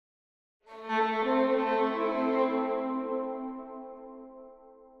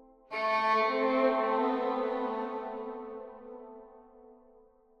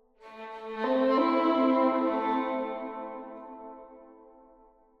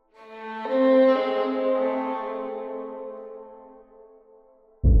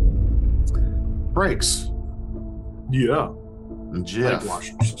Frakes. Yeah. And Jeff. Leg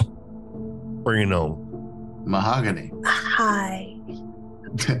washers. Bring it on. Mahogany. Hi.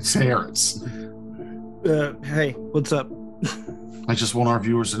 Terrence. Hey, what's up? I just want our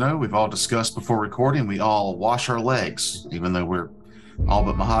viewers to know we've all discussed before recording, we all wash our legs, even though we're all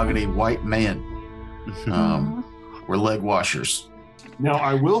but mahogany white men. We're leg washers. Now,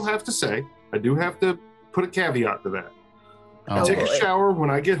 I will have to say, I do have to put a caveat to that. I take a shower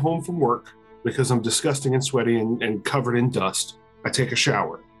when I get home from work because I'm disgusting and sweaty and covered in dust. I take a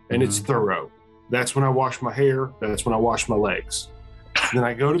shower and it's thorough. That's when I wash my hair. That's when I wash my legs. Then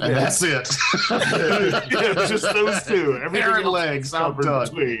I go to bed. And that's it. Yeah, just those two. Everything Hair and else legs, I'm covered done.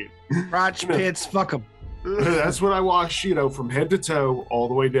 between. Crotch pits, fuck them. That's when I wash, from head to toe all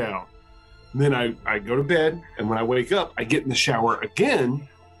the way down. And then I go to bed, and when I wake up, I get in the shower again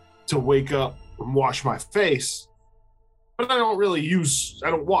to wake up and wash my face. But I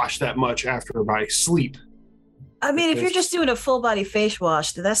don't wash that much after my sleep. I mean, if you're just doing a full body face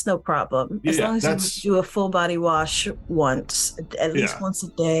wash, then that's no problem. As Yeah, long as you do a full body wash once, at least once a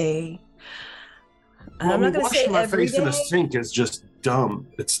day. Well, I'm not going to say washing my every face in a day. sink is just dumb.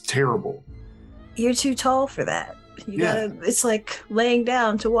 It's terrible. You're too tall for that. You gotta. It's like laying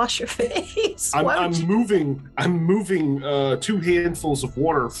down to wash your face. I'm moving 2 handfuls of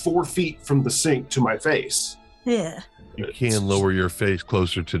water 4 feet from the sink to my face. Yeah. You can lower your face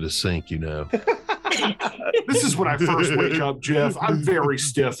closer to the sink, This is when I first wake up, Jeff. I'm very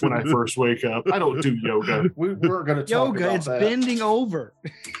stiff when I first wake up. I don't do yoga. We're going to talk Yoga, about it's that. bending over.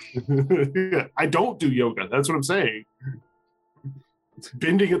 Yeah, I don't do yoga. That's what I'm saying.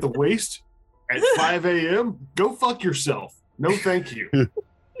 Bending at the waist at 5 a.m. Go fuck yourself. No, thank you.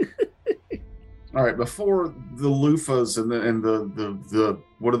 All right, before the loofahs and the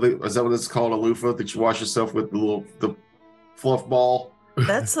what are they? Is that what it's called? A loofah that you wash yourself with the fluff ball?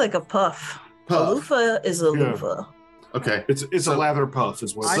 That's like a puff. A Puff. loofah is a loofah. Okay, It's a lather puff,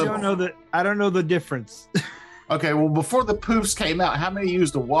 is what I don't know the difference. okay. Well, before the poofs came out, how many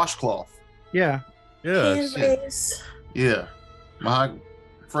used a washcloth? Yeah. Yes. Anyways, Yeah,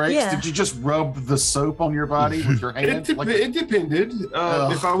 Frakes, Yeah. did you just rub the soap on your body with your hand? It depended.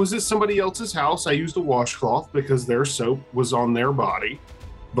 If I was at somebody else's house, I used a washcloth because their soap was on their body.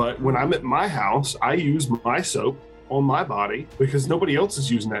 But when I'm at my house, I use my soap on my body because nobody else is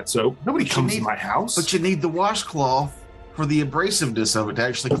using that soap. Nobody comes in my house. But you need the washcloth for the abrasiveness of it to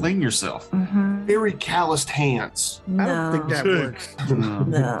actually clean yourself. Very calloused hands. I don't think that works.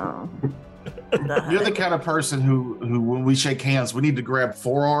 No. You're the kind of person who when we shake hands, we need to grab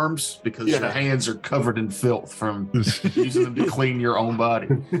forearms because your hands are covered in filth from using them to clean your own body.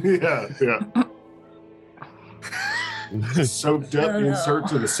 Yeah. Soaked up insert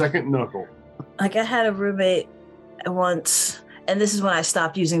to the second knuckle. Like I had a roommate once, and this is when I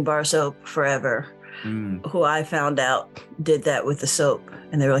stopped using bar soap forever, who I found out did that with the soap.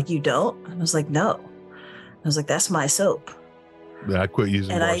 And they were like, "You don't?" I was like, "No." I was like, "That's my soap." I quit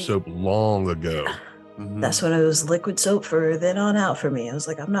using bar soap long ago. That's when it was liquid soap for then on out for me. I was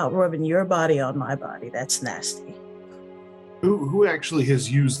like, I'm not rubbing your body on my body. That's nasty. Who actually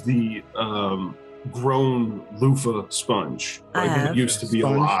has used the grown loofah sponge? I Like have. it used to be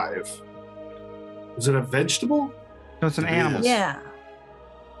Sponge? alive. Is it a vegetable? No, it's an animal. Yeah.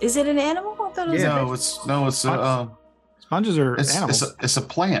 Is it an animal? I thought it was a No, it's Sponges are animals. it's a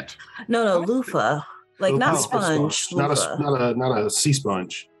plant. No, loofah. Like not sponge. Not Loofah. not a sea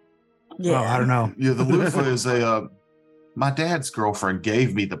sponge. Yeah. Oh, I don't know. Yeah, the loofah is my dad's girlfriend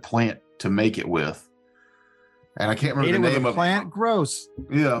gave me the plant to make it with, and I can't remember Ate the it with name a of plant? Gross.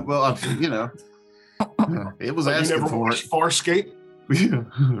 Yeah, well, it was You asking never for it. watched Farscape?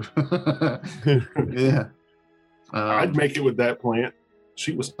 Yeah. I'd make it with that plant.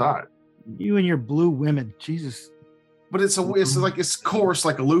 She was hot. You and your blue women. Jesus. But it's coarse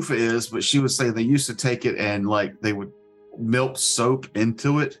like a loofah is, but she would say they used to take it and like they would milk soap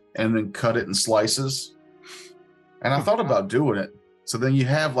into it and then cut it in slices. And I thought about doing it. So then you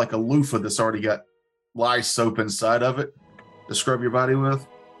have like a loofah that's already got lye soap inside of it to scrub your body with.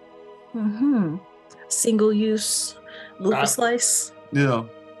 Single use loofah slice. Yeah.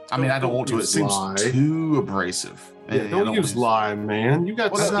 I mean, I don't want to. It use seems lye. too abrasive. Yeah, don't use lye, man. You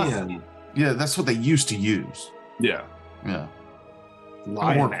got Well, skin. Yeah, that's what they used to use. Yeah. Yeah.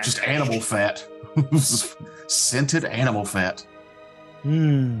 Lye Or and just ash. animal fat. Scented animal fat.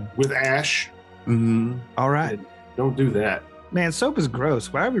 With ash. All right. Don't do that. Man, soap is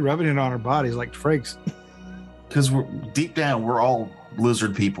gross. Why are we rubbing it on our bodies like frakes? Because we're deep down, we're all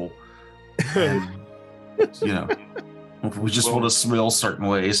lizard people. And, we just want to smell certain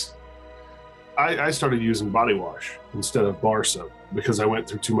ways. I started using body wash instead of bar soap because I went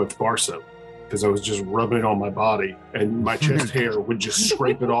through too much bar soap. because I was just rubbing it on my body, and my chest hair would just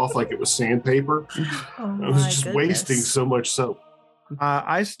scrape it off like it was sandpaper. Oh, I was just wasting so much soap.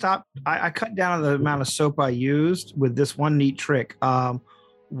 I stopped. I cut down the amount of soap I used with this one neat trick.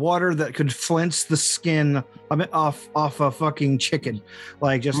 Water that could flinch the skin off a fucking chicken,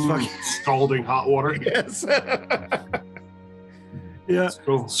 like just fucking scalding hot water. Yes. Yeah.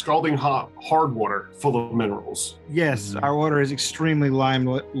 Scalding hot hard water full of minerals. Yes, our water is extremely lime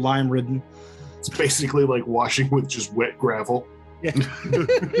ridden. It's basically like washing with just wet gravel. Yeah.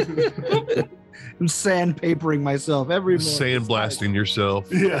 I'm sandpapering myself every morning. Sandblasting yourself.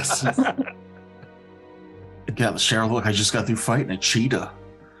 Yes. Get out of the shower. Look, I just got through fighting a cheetah.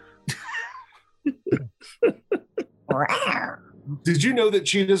 Did you know that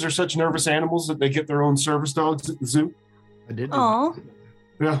cheetahs are such nervous animals that they get their own service dogs at the zoo? I did. Oh,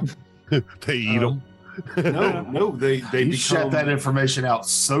 Yeah. They eat them. No, they You shut that information out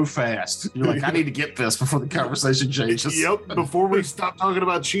so fast. You're like, I need to get this before the conversation changes. Yep. Before we stop talking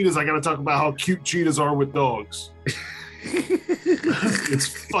about cheetahs, I got to talk about how cute cheetahs are with dogs. It's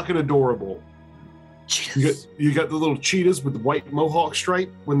fucking adorable. You got the little cheetahs with the white mohawk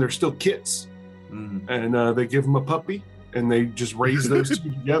stripe when they're still kits, and they give them a puppy, and they just raise those two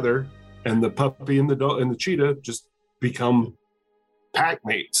together, and the puppy and the dog and the cheetah just become pack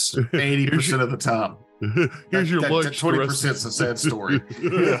mates 80% of the time. Here's your lunch. 20% is a sad story.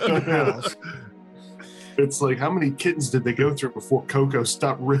 It's like, how many kittens did they go through before Coco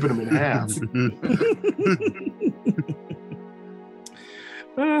stopped ripping them in half?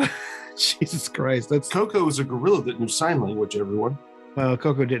 Jesus Christ. Coco is a gorilla that knew sign language, everyone. Well,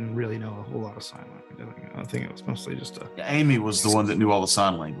 Coco didn't really know a whole lot of sign language. I think it was mostly just Amy was the one that knew all the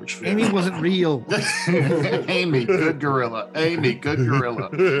sign language. Amy wasn't real. Amy, good gorilla. Amy, good gorilla.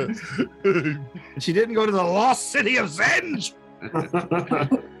 She didn't go to the lost city of Zenge.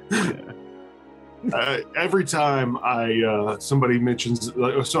 Every time somebody mentions,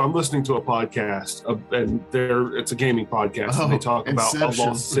 so I'm listening to a podcast, and it's a gaming podcast, and they talk about a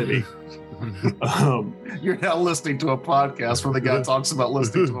lost city. You're now listening to a podcast where the guy talks about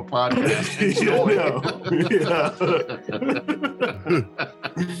listening to a podcast.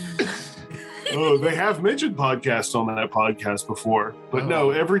 Oh, they have mentioned podcasts on that podcast before, but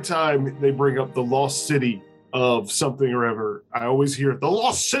no, every time they bring up the lost city of something or ever, I always hear the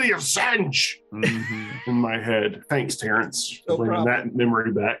lost city of Zenge in my head. Thanks, Terrence, for bringing that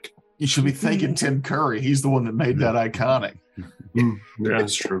memory back. You should be thanking Tim Curry. He's the one that made that iconic. Yeah,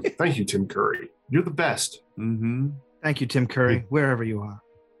 that's true. Thank you, Tim Curry. You're the best. Thank you, Tim Curry, wherever you are.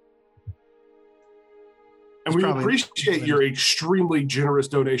 And we appreciate your extremely generous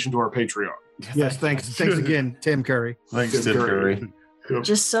donation to our Patreon. Yes, thanks again, Tim Curry. Thanks, Tim Curry.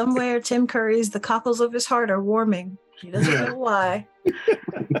 Just somewhere Tim Curry's the cockles of his heart are warming. He doesn't know why.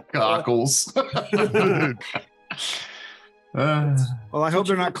 Cockles. Well, I hope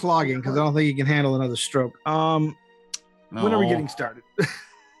they're not clogging because I don't think he can handle another stroke. When are we getting started?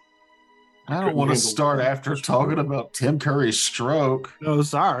 I don't want to start after talking about Tim Curry's stroke. No,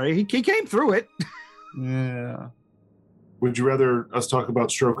 sorry. He came through it. Yeah. Would you rather us talk about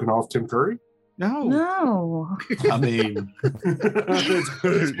stroking off Tim Curry? No. I mean,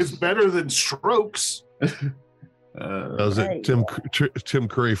 it's better than strokes. Was it Tim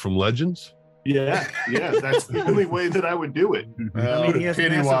Curry from Legends? Yeah, that's the only way that I would do it.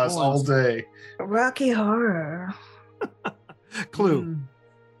 Pennywise all day. Rocky Horror. Clue.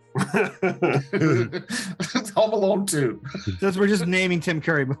 Home Alone 2. We're just naming Tim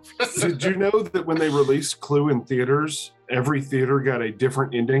Curry movies. Did you know that when they released Clue in theaters, every theater got a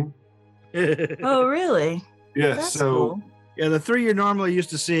different ending? Oh, really? Yeah. That's cool. Yeah, the three you're normally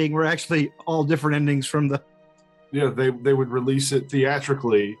used to seeing were actually all different endings from the. Yeah, they would release it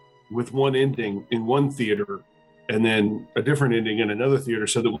theatrically with one ending in one theater, and then a different ending in another theater,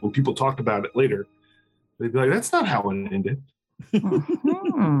 so that when people talked about it later, they'd be like, "That's not how it ended."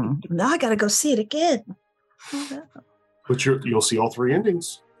 Now I gotta go see it again. But you'll see all three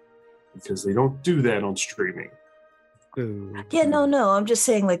endings because they don't do that on streaming. Yeah, no. I'm just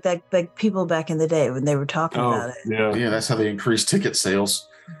saying, like that, like people back in the day when they were talking about it. Yeah, that's how they increase ticket sales.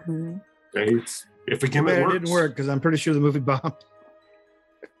 If it didn't work because I'm pretty sure the movie bombed.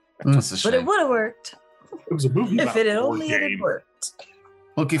 That's a shame. But it would have worked. It was a movie. If it had only had worked.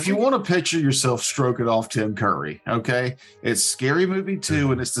 Look, if you want to picture yourself stroking off Tim Curry, okay, it's Scary Movie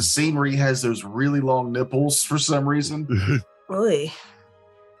 2, and it's the scene where he has those really long nipples for some reason. Boy.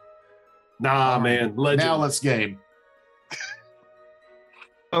 Nah, man. Legend. Now let's game.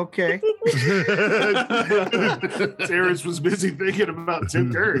 Okay. Terrence was busy thinking about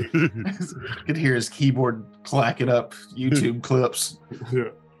Tim Curry. You could hear his keyboard clacking up YouTube clips.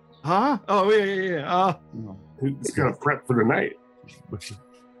 Yeah. Huh? Oh yeah. He's got to prep for the night.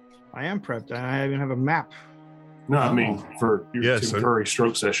 I am prepped. I even have a map. No, I mean for your Tim Curry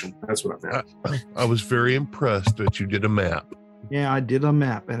stroke session. That's what I meant. I was very impressed that you did a map. Yeah, I did a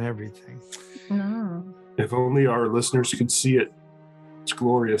map and everything. No. If only our listeners could see it. It's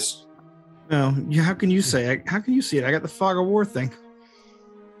glorious. No, how can you say it? How can you see it? I got the fog of war thing.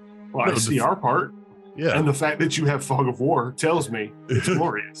 Well, I see our part. Yeah. And the fact that you have fog of war tells me it's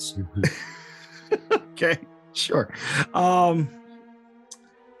glorious. Okay, sure.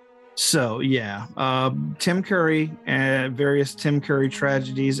 So yeah, Tim Curry and various Tim Curry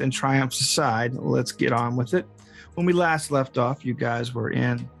tragedies and triumphs aside, let's get on with it. When we last left off, you guys were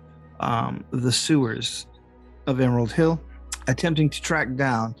in the sewers of Emerald Hill, attempting to track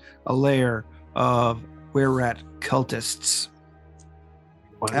down a lair of were-rat cultists.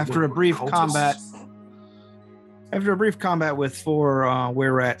 After a brief combat with 4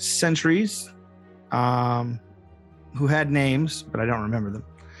 were-rat sentries, who had names, but I don't remember them.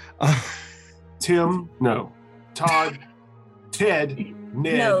 Tim, no. Todd, Ted,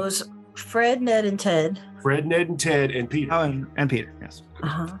 Ned. No, it was Fred, Ned, and Ted. Fred, Ned, and Ted, and Peter. Oh, and Peter, yes.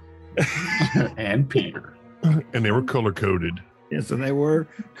 Uh-huh. And Peter. And they were color coded. Yes, and they were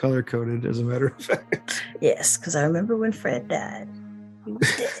color-coded, as a matter of fact. Yes, because I remember when Fred died. He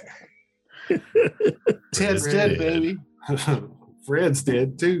was dead. Ted's dead, baby. Fred's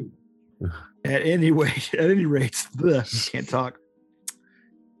dead, too. At any rate, can't talk.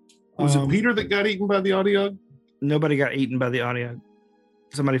 Was it Peter that got eaten by the audio? Nobody got eaten by the audio.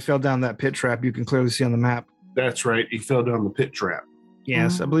 Somebody fell down that pit trap. You can clearly see on the map. That's right. He fell down the pit trap.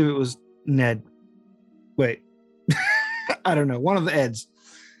 Yes, I believe it was Ned. Wait, I don't know. One of the Eds.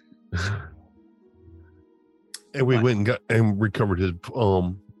 And we went and got and recovered his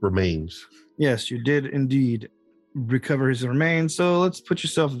remains. Yes, you did indeed recover his remains. So let's put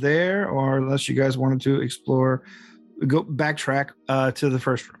yourself there, or unless you guys wanted to explore, go backtrack to the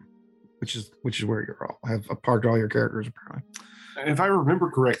first room, which is where you're all have parked all your characters apparently. If I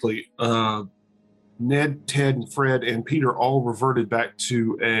remember correctly, Ned, Ted, and Fred and Peter all reverted back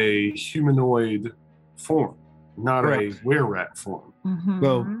to a humanoid form, not Correct. a were-rat form. Mm-hmm.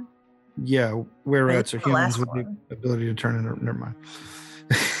 Well, yeah, were-rats are The last humans with one. the ability to turn into. Never mind.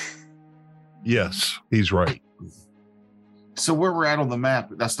 Yes, he's right. So where we're at on the map,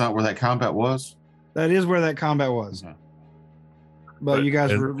 that's not where that combat was? That is where that combat was. Okay. But you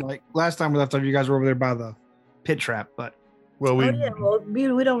guys And- were like last time we left off. You guys were over there by the pit trap. But Well, we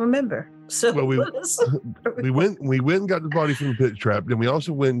don't remember. So Well, we went and got the body from the pit trap. Then we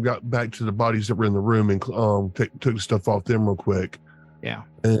also went and got back to the bodies that were in the room and took stuff off them real quick. yeah,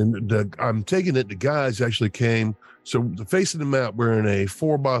 And I'm taking it the guys actually came. So the face of the map, we're in a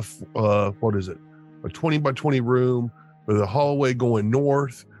 20 by 20 room with a hallway going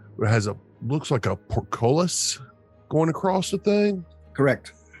north. It has looks like a portcullis going across the thing.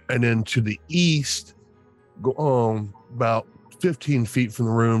 correct. And then to the east, about 15 feet from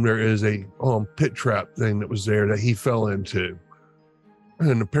the room, there is a pit trap thing that was there that he fell into.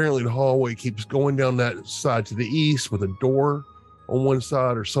 And apparently the hallway keeps going down that side to the east with a door on one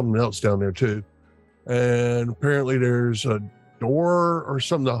side or something else down there too. And apparently there's a door or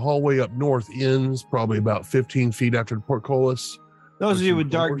something. The hallway up north ends probably about 15 feet after the portcullis. Those of you with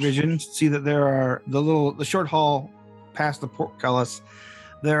dark doors. vision see that there are the short hall past the portcullis.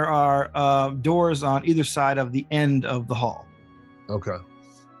 There are doors on either side of the end of the hall. Okay.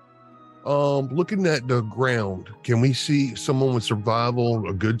 Looking at the ground, can we see someone with survival,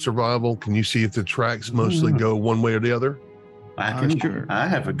 a good survival? Can you see if the tracks mostly go one way or the other? Sure. I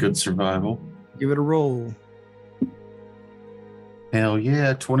have a good survival. Give it a roll. Hell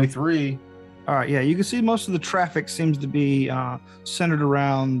yeah, 23. All right, yeah, you can see most of the traffic seems to be centered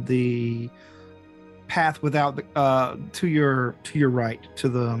around the path without to your right, to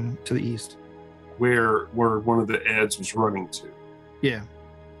the east. Where one of the ads was running to. Yeah.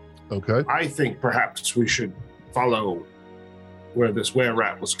 Okay. I think perhaps we should follow where this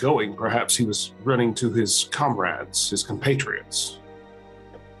were-rat was going. Perhaps he was running to his comrades, his compatriots,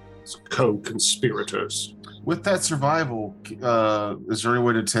 his co-conspirators. With that survival, is there any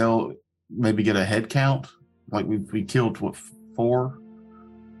way to tell, maybe get a head count? Like we killed, what, 4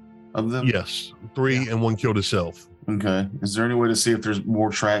 of them? Yes. 3 and 1 killed himself. Okay. Is there any way to see if there's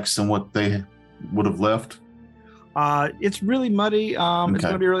more tracks than what they would have left? It's really muddy. It's Okay.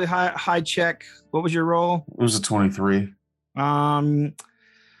 going to be a really high check. What was your roll? It was a 23.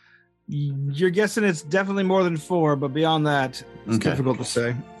 You're guessing it's definitely more than 4, but beyond that, it's Okay. difficult to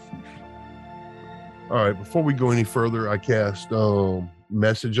say. All right. Before we go any further, I cast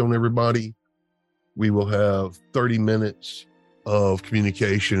message on everybody. We will have 30 minutes of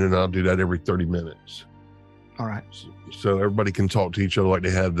communication, and I'll do that every 30 minutes. All right. So everybody can talk to each other like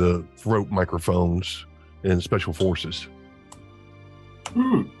they have the throat microphones in Special Forces.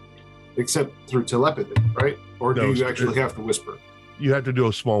 Except through telepathy, right? Or do you actually have to whisper? You have to do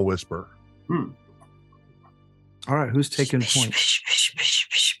a small whisper. All right, who's taking points?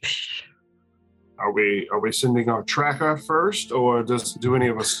 Are we sending our tracker first, or do any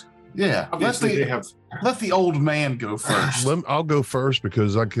of us? Yeah, Obviously, let the old man go first. I'll go first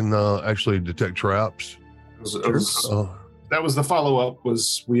because I can actually detect traps. That was the follow-up.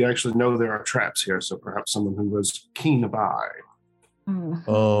 Was we actually know there are traps here? So perhaps someone who was keen to buy.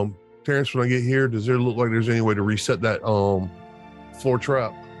 Terrence, when I get here, does there look like there's any way to reset that floor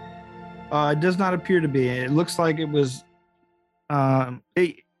trap? It does not appear to be. It looks like it was.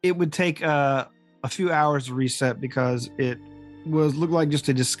 It would take a few hours to reset because it looked like just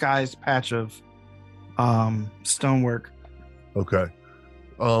a disguised patch of stonework. Okay.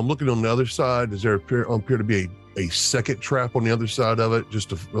 Looking on the other side, does there appear to be a second trap on the other side of it, just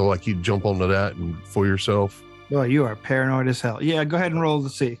to like you jump onto that and fool yourself? Well, you are paranoid as hell. Yeah, go ahead and roll to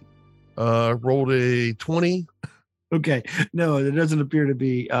see. Rolled a 20. Okay. No, there doesn't appear to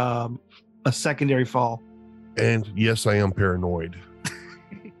be a secondary fall. And yes, I am paranoid.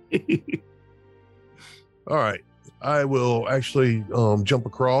 All right. I will actually jump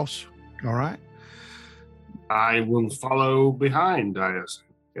across. All right. I will follow behind,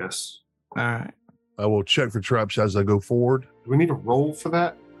 yes. All right. I will check for traps as I go forward. Do we need a roll for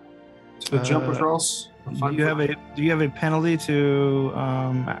that? To jump across? Do you have a penalty to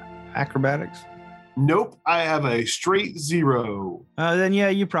acrobatics? Nope. I have a straight 0. Then yeah,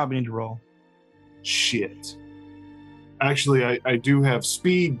 you probably need to roll. Shit. Actually, I do have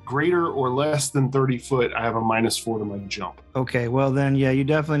speed greater or less than 30 foot. I have a -4 to my jump. Okay, well then, yeah, you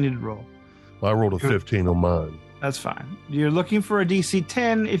definitely need to roll. I rolled a 15 on mine. That's fine. You're looking for a DC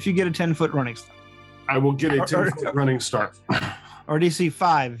 10 if you get a 10-foot running start. I will get a 10-foot running start. Or DC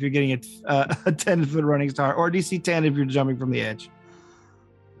 5 if you're getting a 10-foot running start. Or DC 10 if you're jumping from the edge.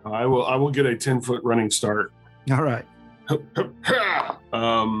 I will get a 10-foot running start. All right.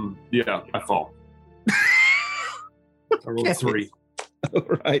 Yeah, I fall. I rolled 3. All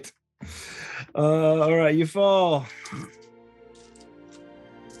right. All right, you fall.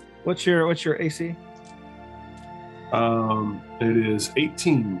 What's your AC? It is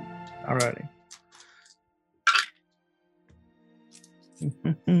 18. All righty.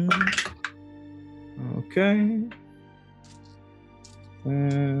 Okay.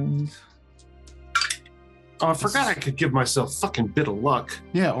 And I forgot I could give myself fucking bit of luck.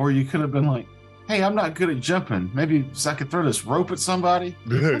 Yeah, or you could have been like, hey, I'm not good at jumping. Maybe I could throw this rope at somebody.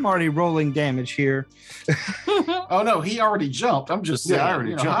 I'm already rolling damage here. Oh no, he already jumped. I'm just saying, I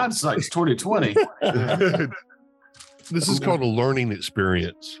already jumped. Hindsight's 2020. This is called a learning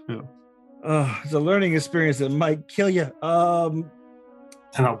experience. It's a learning experience that might kill you.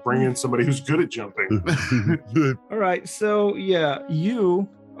 And I'll bring in somebody who's good at jumping. All right, so yeah, you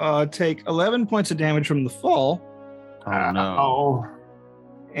take 11 points of damage from the fall. Oh no.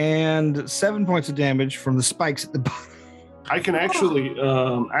 And 7 points of damage from the spikes at the bottom. I can actually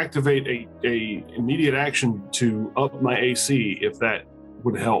activate a immediate action to up my AC if that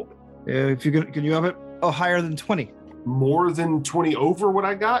would help. If you can you up it? Oh, higher than 20. More than 20 over what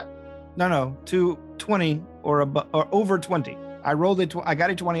I got? No, to 20 or over 20. I rolled I got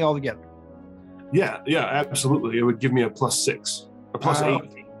a 20 altogether. Yeah, absolutely. It would give me a +6, a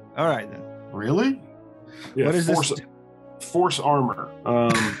 +8. All right then. Really? Yeah, what is this? Force armor.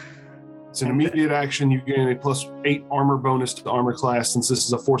 It's an immediate action. You gain a +8 armor bonus to armor class. Since this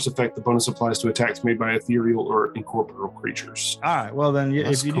is a force effect, the bonus applies to attacks made by ethereal or incorporeal creatures. All right. Well, then,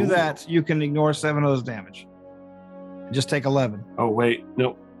 if you do that, you can ignore 7 of those damage. Just take 11. Oh wait,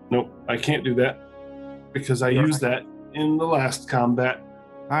 nope. I can't do that because I used that in the last combat.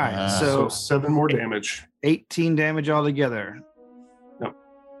 All right. So 7 more damage. 18 damage altogether. Nope.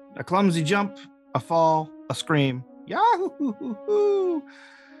 A clumsy jump, a fall, a scream. Yahoo!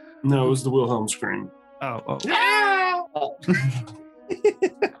 No, it was the Wilhelm scream. Oh.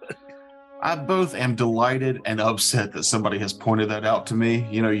 I both am delighted and upset that somebody has pointed that out to me,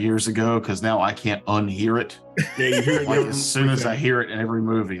 years ago, because now I can't unhear it. Yeah, you hear it like as soon as I hear it in every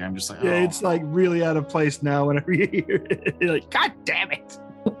movie, I'm just like, yeah, it's like really out of place now whenever you hear it. You're like, God damn it.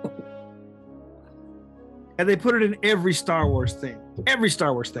 And they put it in every Star Wars thing. Yeah,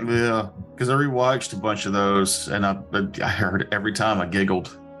 because I rewatched a bunch of those, and I heard it every time. I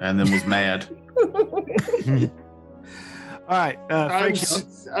giggled and then was mad. All right,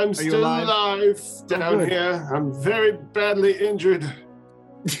 I'm still alive down here. I'm very badly injured.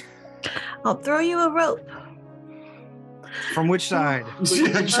 I'll throw you a rope. From which side?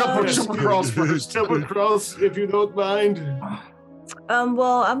 Yeah, jump across first. Jump across if you don't mind.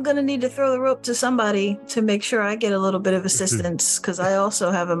 Well, I'm gonna need to throw the rope to somebody to make sure I get a little bit of assistance because I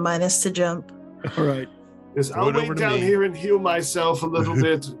also have a minus to jump. All right. Yes, Throw I'll it over wait to down me. here and heal myself a little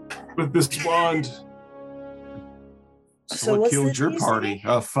bit with this wand. So So what what's killed this your you party?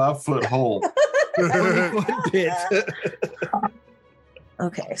 A 5-foot hole.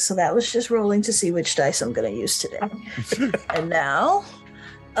 Okay, so that was just rolling to see which dice I'm gonna use today. And now,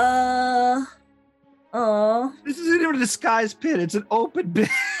 This isn't even a disguised pit. It's an open pit.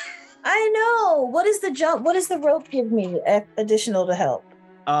 I know. What is the jump? What does the rope give me additional to help?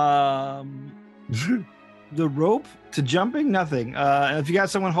 The rope to jumping, nothing. If you got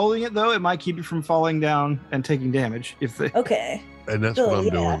someone holding it, though, it might keep you from falling down and taking damage. If they, Okay. And that's Good, what I'm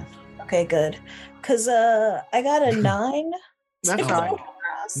yeah. doing. Okay, good. Cause I got a 9. that's fine.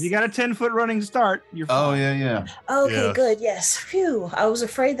 If you got a 10-foot running start, you're fine. Oh yeah. Okay, Yeah. good. Yes. Phew. I was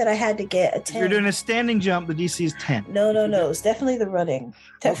afraid that I had to get a If 10. you're doing a standing jump, the DC is 10. No. It's definitely the running.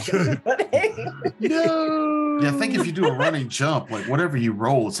 Definitely the running. No. Yeah, I think if you do a running jump, like whatever you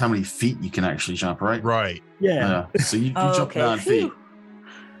roll, it's how many feet you can actually jump, right? Right. Yeah. So you jump 9 feet.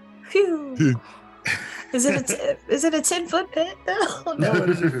 Phew. Is it a 10-foot pit? No,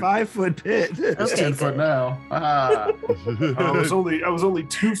 it's a 5-foot pit. It's Okay, 10 foot good. now. Ah. I was only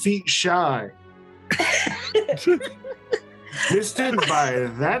 2 feet shy. Missed it by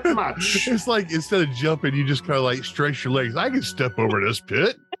that much. It's like instead of jumping, you just kind of like stretch your legs. I can step over this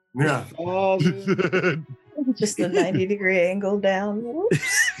pit. Yeah. Just a 90-degree angle down.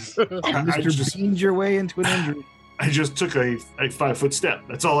 Whoops. I Mr. just- Beaned your way into an injury. I just took a 5-foot step.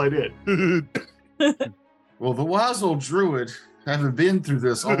 That's all I did. Well, the wise old druid, having been through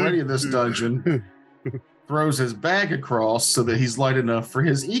this already in this dungeon, throws his bag across so that he's light enough for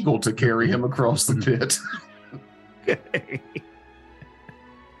his eagle to carry him across the pit. Okay.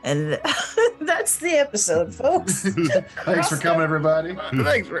 And that's the episode, folks. Thanks for coming, everybody.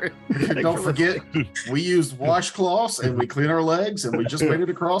 Thanks for Don't forget, we used washcloths and we clean our legs and we just made it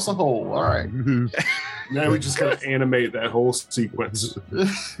across a hole. All right. Now we just gotta animate that whole sequence.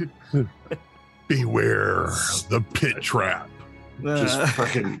 Beware the pit trap. Just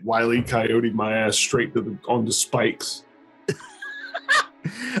fucking Wile E. Coyote my ass straight to onto spikes.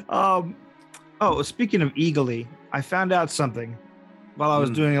 Speaking of eagerly, I found out something while I was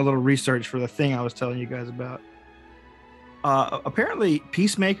doing a little research for the thing I was telling you guys about. Apparently,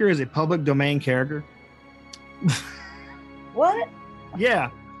 Peacemaker is a public domain character. What? Yeah.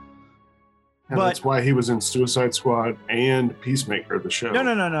 And But- that's why he was in Suicide Squad and Peacemaker, the show.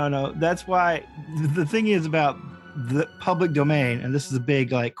 No. That's why the thing is about the public domain, and this is a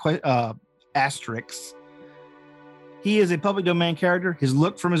big asterisk. He is a public domain character. His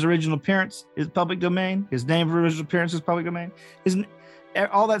look from his original appearance is public domain. His name from original appearance is public domain.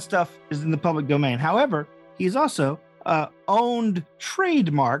 All that stuff is in the public domain. However, he's also owned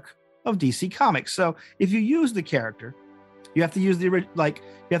trademark of DC Comics. So if you use the character, you have to use you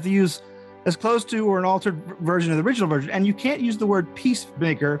have to use as close to or an altered version of the original version, and you can't use the word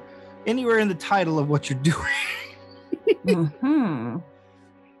Peacemaker anywhere in the title of what you're doing. Mm-hmm.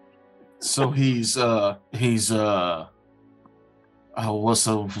 So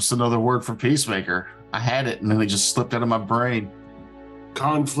what's another word for peacemaker? I had it and then it just slipped out of my brain.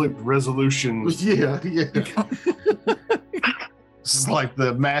 Conflict resolution. Yeah. It's like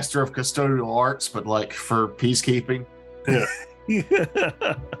the master of custodial arts, but like for peacekeeping.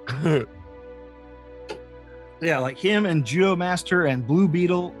 Yeah, like him and Geomaster and Blue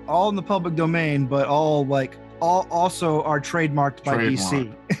Beetle, all in the public domain, but all also are trademarked by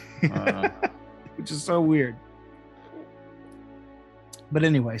DC, which is so weird. But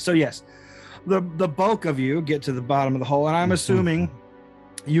anyway, so yes, the bulk of you get to the bottom of the hole, and I'm assuming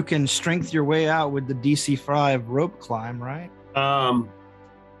you can strength your way out with the DC-5 rope climb, right?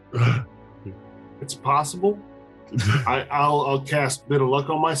 It's possible. I'll cast Bit of Luck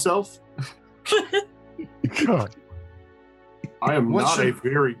on myself. God. I am What's not your- a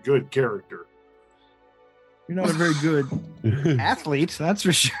very good character. You're not a very good athlete, that's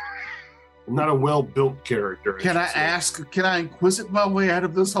for sure. I'm not a well-built character. Can I should say. ask, can I inquisit my way out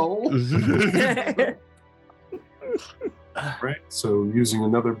of this hole? Right. So using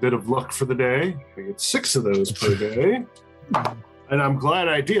another bit of luck for the day, I get 6 of those per day. And I'm glad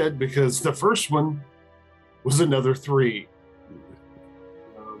I did because the first one was another 3.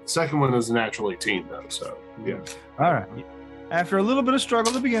 The second one is a natural 18 though, so yeah. All right. After a little bit of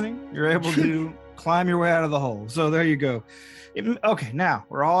struggle at the beginning, you're able to climb your way out of the hole. So there you go. Okay, now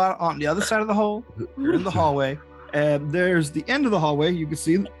we're all out on the other side of the hole. You're in the hallway. There's the end of the hallway. You can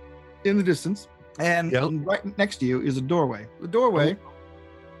see in the distance. And right next to you is a doorway. The doorway,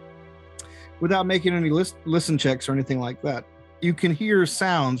 without making any listen checks or anything like that, you can hear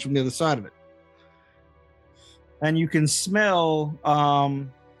sounds from the other side of it. And you can smell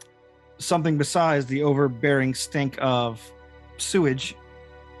something besides the overbearing stink of sewage.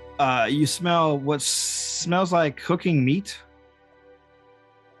 You smell what smells like cooking meat.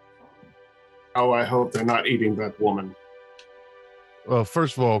 Oh, I hope they're not eating that woman. Well,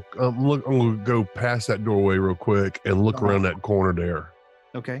 first of all, I'm going to go past that doorway real quick and look around that corner there.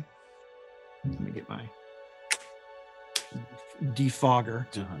 Okay. Let me get my defogger.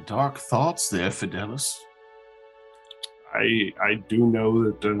 Dark thoughts there, Fidelis. I do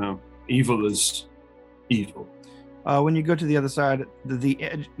know that evil is evil. When you go to the other side, the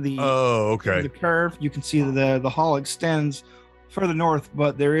edge, the curve, you can see the hall extends further north,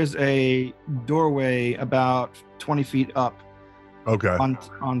 but there is a doorway about 20 feet up. Okay.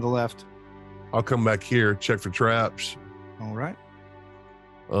 On the left. I'll come back here, check for traps. All right.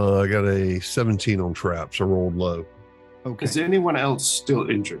 I got a 17 on traps. I rolled low. Okay. Is anyone else still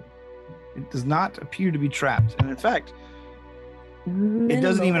injured? It does not appear to be trapped. And in fact, it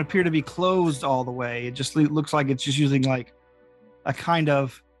doesn't even appear to be closed all the way. It just looks like it's just using like a kind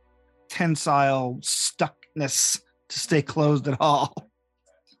of tensile stuckness to stay closed at all.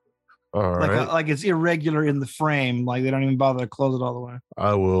 All right. Like it's irregular in the frame. Like they don't even bother to close it all the way.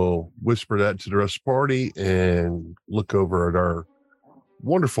 I will whisper that to the rest of the party and look over at our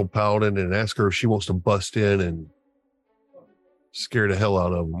wonderful paladin and ask her if she wants to bust in and scare the hell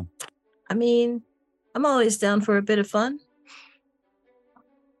out of them. I mean, I'm always down for a bit of fun.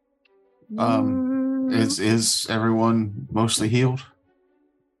 Is everyone mostly healed?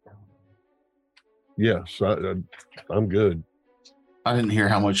 Yes, I'm good. I didn't hear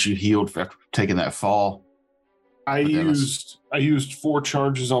how much you healed after taking that fall. I used 4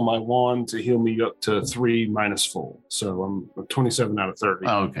 charges on my wand to heal me up to 3 minus full. So I'm 27 out of 30.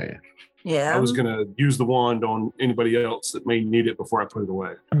 Oh, okay. Yeah. I was going to use the wand on anybody else that may need it before I put it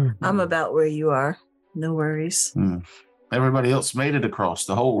away. I'm about where you are. No worries. Everybody else made it across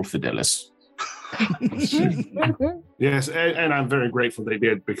the whole Fidelis. Yes, and I'm very grateful they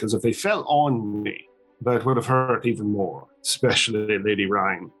did, because if they fell on me, that would have hurt even more, especially Lady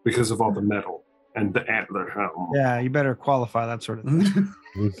Ryan, because of all the metal and the antler helm. Yeah, you better qualify that sort of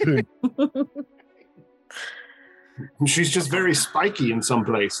thing. She's just very spiky in some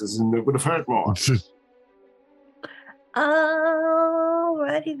places, and it would have hurt more.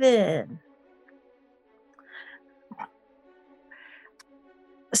 Alrighty then.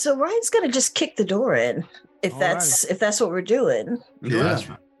 So Ryan's gonna just kick the door in if that's what we're doing.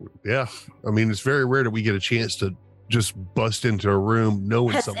 Yeah. I mean, it's very rare that we get a chance to just bust into a room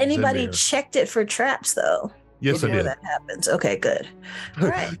knowing Has something's anybody in there. checked it for traps though? Yes, I Before did. that happens. Okay, good. All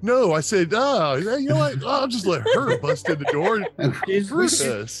right. No, I said, you know what? I'll just let her bust in the door.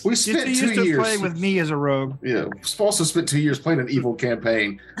 We spent 2 years playing with me as a rogue. Yeah, we also spent 2 years playing an evil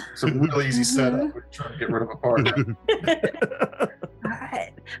campaign. It's a real easy setup. We're trying to get rid of a party. All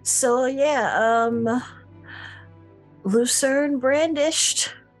right. So yeah, Lucerne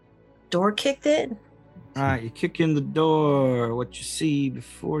brandished, door kicked in. All right, you kick in the door. What you see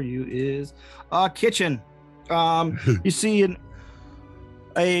before you is a kitchen. You see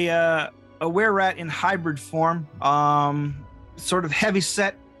a were-rat in hybrid form, sort of heavy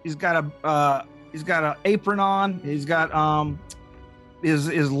set. He's got an apron on. He's got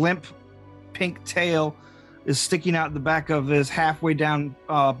his limp pink tail is sticking out the back of his halfway down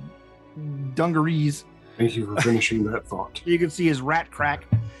dungarees. Thank you for finishing that thought. You can see his rat crack,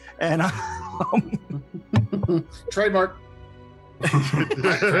 and trademark.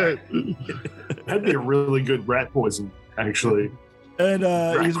 That'd be a really good rat poison, actually. And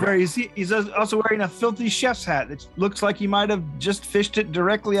he's also wearing a filthy chef's hat that looks like he might have just fished it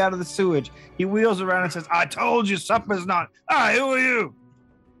directly out of the sewage. He wheels around and says, "I told you supper's not. Ah, who are you?"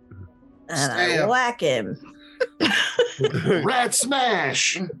 And I whack him. Rat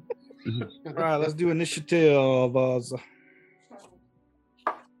smash. All right, let's do initiative.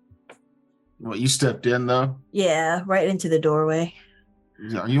 What, you stepped in though? Yeah, right into the doorway.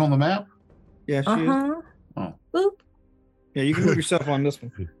 Are you on the map? Yeah, she is. Oh. Boop. Yeah, you can move yourself on this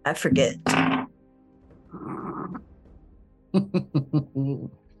one. I forget.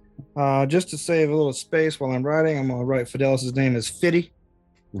 Just to save a little space while I'm writing, I'm gonna write Fidelis' name as Fitty.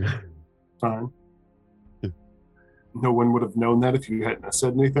 Fine. No one would have known that if you hadn't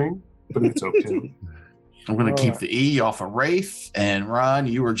said anything, but it's okay. I'm going to keep the E off of Wraith, and Ryan,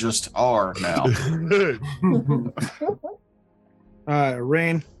 you are just R now.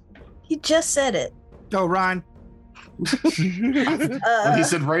 Rain. You just said it. Oh, Ryan. When he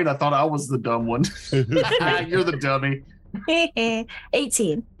said raid, I thought I was the dumb one. You're the dummy.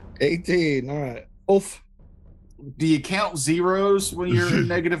 18. 18. All right. Ulf. Do you count zeros when you're in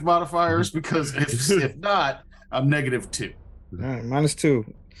negative modifiers? Because if not, I'm -2. All right,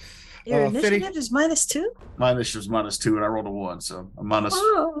 -2. Your initiative is -2? My initiative is -2, and I rolled a 1, so I'm minus.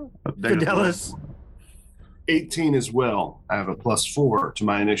 Fidelis. 18 as well. I have a +4 to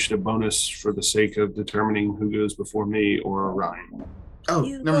my initiative bonus for the sake of determining who goes before me or Orion. Oh,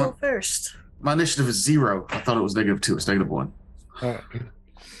 You never go mind. first. My initiative is 0. I thought it was -2. It's -1. All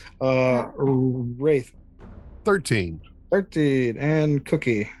right. Wraith. 13. 13. And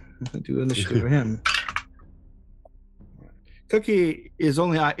Cookie. I'll do initiative for him. Cookie is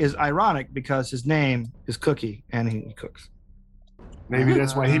ironic because his name is Cookie and he cooks. Maybe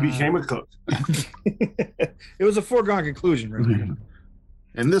that's why he became a cook. It was a foregone conclusion, really.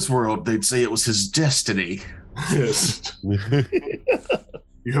 In this world, they'd say it was his destiny. Yes.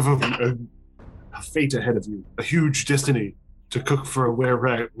 You have a fate ahead of you, a huge destiny to cook for a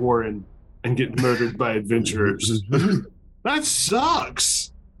were-rat Warren and get murdered by adventurers. That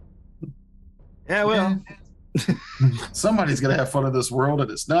sucks. Yeah, well. Somebody's gonna have fun in this world, and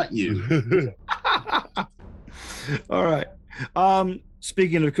it's not you. All right.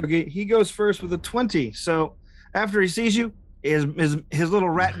 Speaking of Cookie, he goes first with a 20. So after he sees you, his little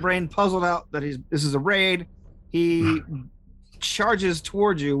rat brain puzzled out that this is a raid. He charges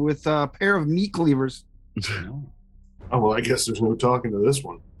towards you with a pair of meat cleavers. Oh, well, I guess there's no talking to this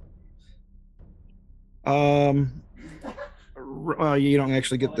one. You don't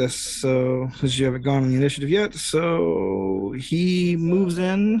actually get this, so since you haven't gone on the initiative yet, so he moves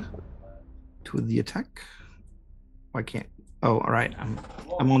in to the attack. I can't. Oh, all right.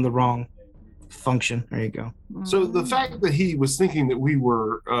 I'm on the wrong function. There you go. So the fact that he was thinking that we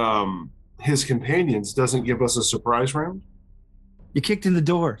were his companions doesn't give us a surprise round? You kicked in the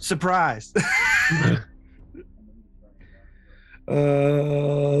door. Surprise.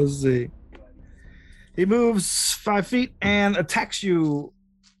 Let's see. He moves 5 feet and attacks you,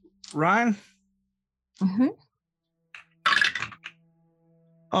 Ryan. Mm-hmm.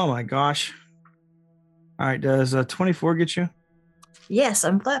 Oh my gosh. All right, does 24 get you? Yes,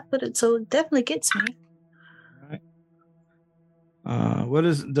 I'm flat-footed, so it definitely gets me. All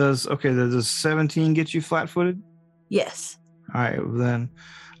right. Does 17 get you flat-footed? Yes. All right, then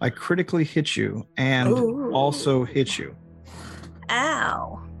I critically hit you and also hit you.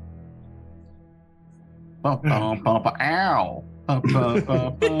 Ow. Ow. Ow.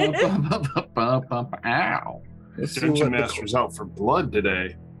 Dungeon Master's out for blood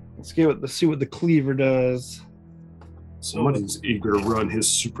today. Let's see what the cleaver does. Somebody's eager to run his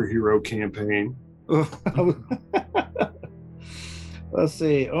superhero campaign. Let's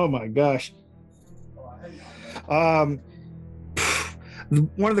see. Oh my gosh. One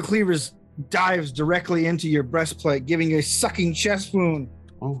of the cleavers dives directly into your breastplate, giving you a sucking chest wound,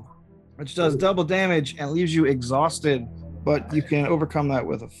 which does double damage and leaves you exhausted. But you can overcome that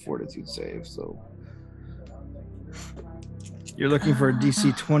with a fortitude save. So you're looking for a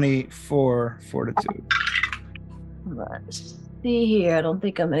DC 24 fortitude. Let's see here. I don't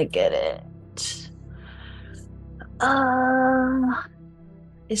think I'm gonna get it.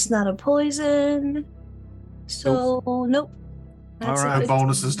 It's not a poison. So nope. All right. No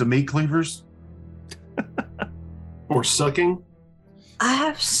bonuses to meat cleavers? Or sucking? I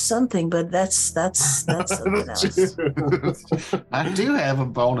have something, but that's something else. I do have a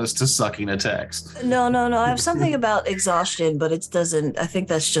bonus to sucking attacks. No. I have something about exhaustion, but it doesn't. I think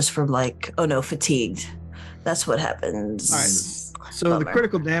that's just from fatigued. That's what happens. All right. So the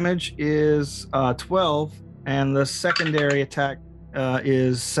critical damage is 12, and the secondary attack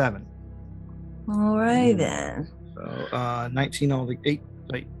is 7. All right then. So 19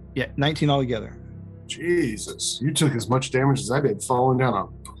 altogether. Jesus, you took as much damage as I did falling down a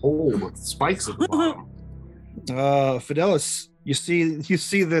hole with spikes at the bottom. Fidelis, you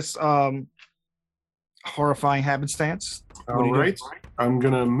see this horrifying happenstance. All right. I'm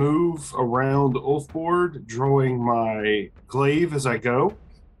going to move around Ulfborg, drawing my glaive as I go.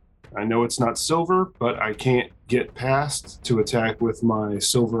 I know it's not silver, but I can't get past to attack with my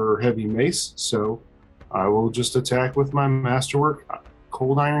silver heavy mace, so I will just attack with my masterwork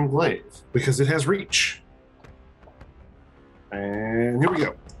cold iron glaive because it has reach. And here we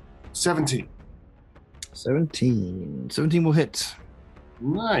go. 17. 17 will hit.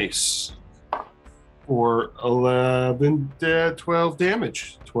 Nice. For 12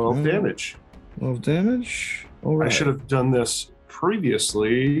 damage. 12 damage. 12 damage. All right. I should have done this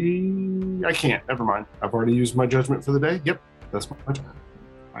previously. I can't. Never mind. I've already used my judgment for the day. Yep. That's my turn.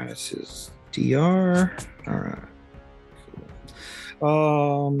 Minus his DR. All right.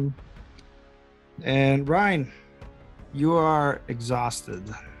 And Ryan, you are exhausted.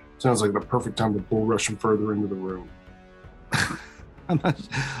 Sounds like the perfect time to bull rush him further into the room.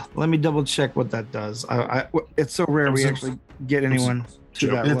 Let me double check what that does. It's so rare we actually get anyone to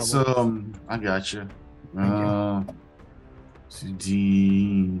that It's level. I got you. Thank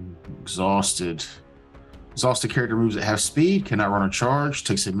Exhausted. Exhausted character moves at half speed, cannot run or charge,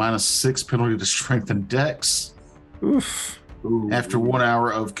 takes a -6 penalty to strength and dex. Oof. Ooh. After 1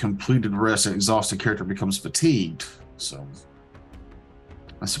 hour of completed rest, an exhausted character becomes fatigued. So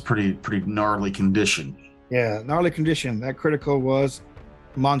that's a pretty gnarly condition. Yeah, gnarly condition. That critical was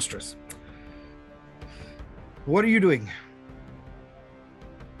monstrous. What are you doing?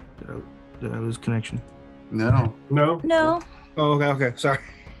 Did I lose connection? No. No? No, Oh, okay. Sorry.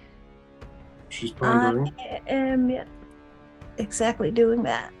 She's pondering. I am exactly doing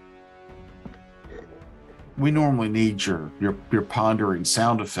that. We normally need your pondering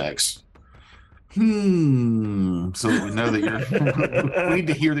sound effects. So that we know that you're we need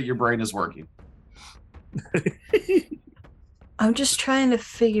to hear that your brain is working. I'm just trying to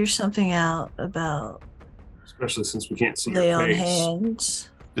figure something out about Especially since we can't see lay your on face. hands.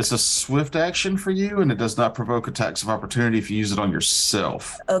 It's a swift action for you, and it does not provoke attacks of opportunity if you use it on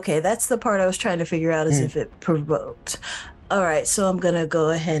yourself. Okay, that's the part I was trying to figure out, is if it provoked. All right, so I'm gonna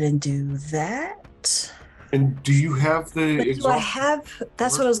go ahead and do that. And do you have the But do I exhaust? have?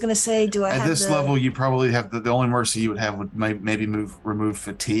 That's what I was gonna say. Do I At have this the, level, you probably have the only mercy you would have would maybe remove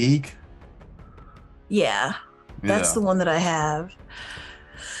fatigue. Yeah, that's Yeah. the one that I have.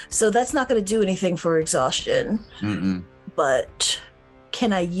 So that's not gonna do anything for exhaustion. Mm-mm. But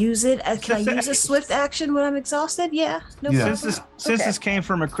can I use it? Can I use a swift action when I'm exhausted? Yeah. No Yeah. problem. Since Okay. this came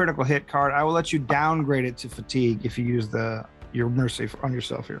from a critical hit card, I will let you downgrade it to fatigue if you use your mercy on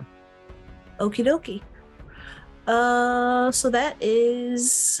yourself here. Okie dokie. So that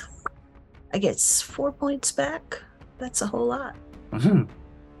is, I guess, 4 points back. That's a whole lot. Mhm.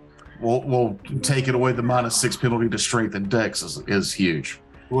 We'll take it away. The -6 penalty to strength and dex is huge.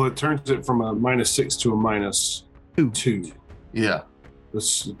 Well, it turns it from a -6 to a -2. Yeah.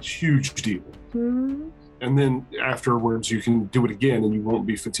 That's a huge deal. Hmm. And then afterwards, you can do it again, and you won't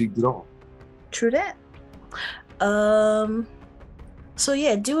be fatigued at all. True that. So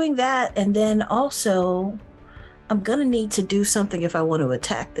yeah, doing that, and then also, I'm gonna need to do something if I want to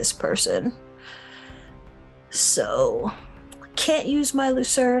attack this person. So, can't use my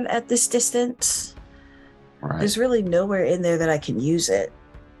Lucerne at this distance. Right. There's really nowhere in there that I can use it.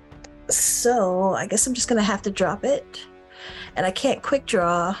 So I guess I'm just gonna have to drop it. And I can't quick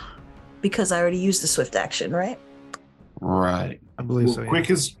draw because I already used the swift action, right? Right. I believe Well, so.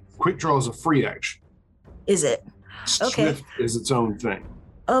 Yeah. quick draw is a free action. Is it? Okay. Swift is its own thing.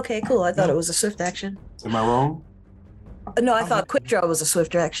 Okay, cool. I thought it was a swift action. Am I wrong? No, I thought quick draw was a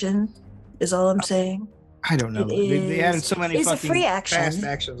swift action, is all I'm saying. I don't know. It They added so many it's a fucking free action. fast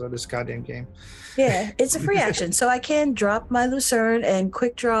actions on this goddamn game. Yeah, it's a free action. So I can drop my Lucerne and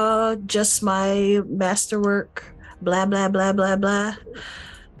quick draw just my masterwork, blah, blah, blah, blah, blah.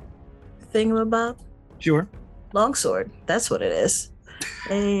 Thingamabob. Sure. Longsword. That's what it is.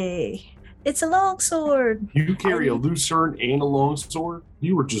 Hey, it's a longsword. You carry a lucerne and a longsword?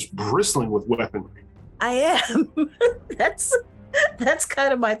 You were just bristling with weaponry. I am. that's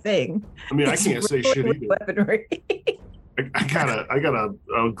kind of my thing. I mean, I It's can't say riddled shit with either. Weaponry. I got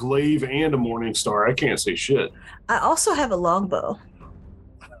a glaive and a morning star. I can't say shit. I also have a longbow.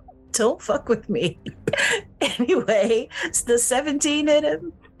 Don't fuck with me. Anyway, it's the 17 in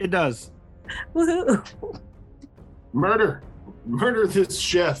him. It does. Woohoo. Murder this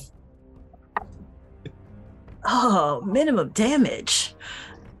chef. Oh, minimum damage.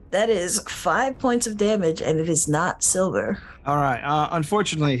 That is 5 points of damage, and it is not silver. All right.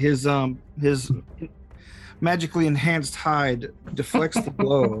 Unfortunately, his magically enhanced hide deflects the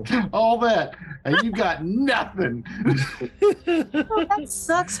blow. All that, and you got nothing. Oh, that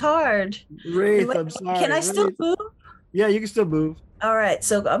sucks hard. Wraith, Wait, I'm sorry. Can I still Wraith. move? Yeah, you can still move. All right,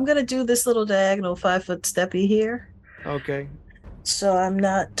 so I'm gonna do this little diagonal 5-foot steppy here, Okay. so I'm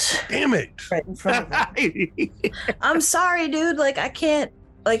not Damn it. right in front of him. I'm sorry, dude. Like I can't.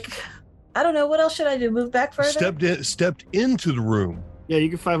 Like I don't know. What else should I do? Move back further? Stepped into the room. Yeah, you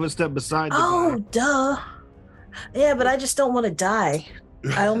can 5-foot step beside the Oh, guy. duh. Yeah, but I just don't want to die.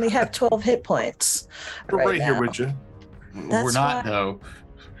 I only have 12 hit points. We're right here now. with you. We're That's not why- though.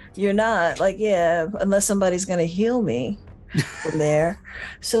 You're not. Like, yeah, unless somebody's gonna heal me from there.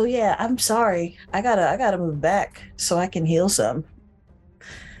 So yeah, I'm sorry. I gotta move back so I can heal some.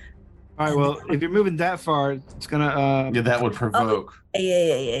 All right. Well, if you're moving that far, it's gonna. Yeah, that would provoke.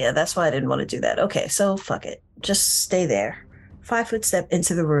 Yeah. That's why I didn't want to do that. Okay, so fuck it. Just stay there. 5-foot step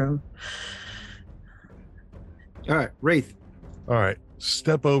into the room. All right, Wraith. All right,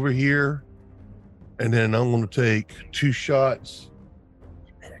 step over here, and then I'm going to take 2 shots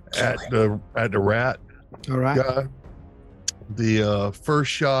at the rat All right. guy. The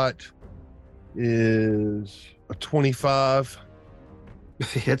first shot is a 25.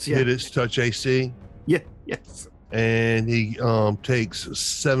 Hits you. Hit its touch AC, Yeah. Yes. and he takes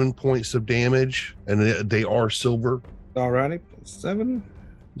 7 points of damage, and they are silver. All righty. 7.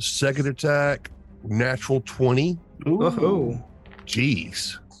 Second attack, natural 20. Oh.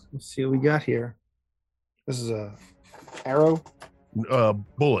 Jeez. Let's see what we got here. This is a arrow.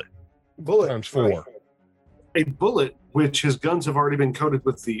 Bullet Bullet. times 4. A bullet, which his guns have already been coated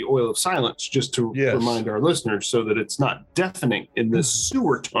with the oil of silence, just to Yes. remind our listeners, so that it's not deafening in this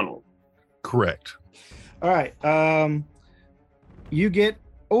sewer tunnel. Correct. All right. You get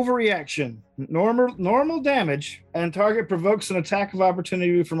overreaction, normal damage, and target provokes an attack of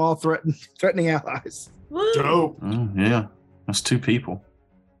opportunity from all threatening allies. Woo! Dope. Oh, yeah. That's 2 people.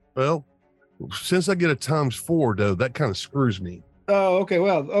 Well, since I get a times 4, though, that kind of screws me. Oh, okay.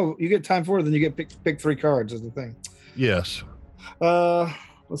 Well, you get time 4, then you get pick 3 cards is the thing. Yes.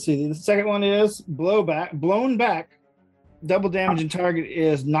 Let's see. The second one is blown back. Double damage and target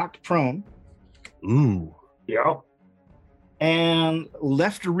is knocked prone. Ooh. Yeah. And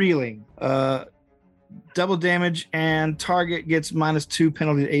left reeling. Double damage and target gets -2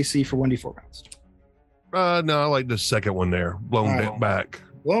 penalty to AC for 1d4 rounds. No, I like the second one there. Blown All right. back.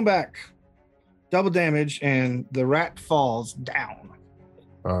 Blown back. Double damage and the rat falls down.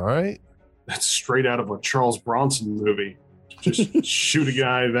 All right. That's straight out of a Charles Bronson movie. Just shoot a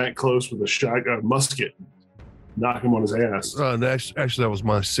guy that close with a shotgun musket, knock him on his ass. Actually, that was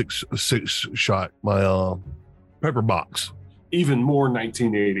my six shot. My pepper box. Even more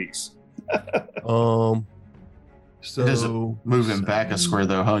 1980s. So It doesn't move him back a square,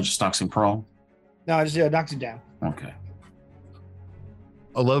 though, huh? It just knocks him prone. No, it just knocks him down. Okay.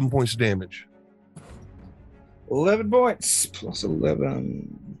 11 points of damage. 11 points plus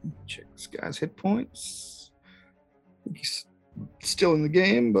 11. Check this guy's hit points. I think he's still in the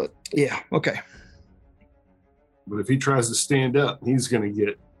game, but yeah, okay. But if he tries to stand up, he's going to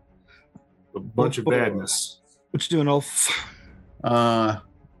get a bunch of badness. What you doing, Ulf? A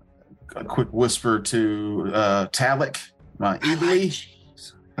quick whisper to Talik, my Eebly.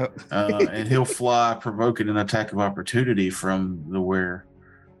 Oh. And he'll fly, provoking an attack of opportunity from the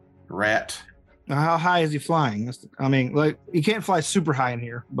rat. Now, how high is he flying? Like he can't fly super high in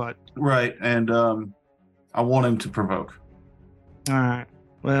here, but Right, and I want him to provoke. all right.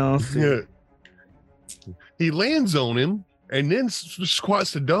 Well, let's see. Yeah. He lands on him and then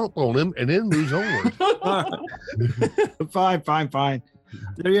squats to dump on him and then moves onward. Fine.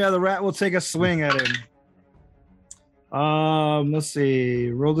 Yeah, the rat will take a swing at him. Let's see.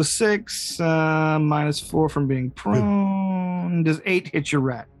 Roll the 6, -4 from being prone. Does 8 hit your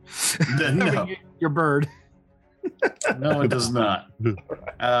rat? No. Your bird. No, it does not.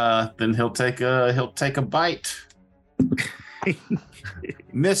 Then he'll take a bite.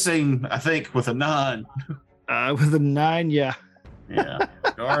 Missing, I think, with a 9. With a 9, yeah. Yeah,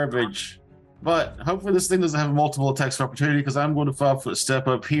 garbage. But hopefully this thing doesn't have multiple attacks of opportunity, because I'm going to 5-foot step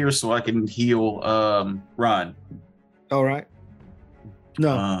up here so I can heal Ryan. All right.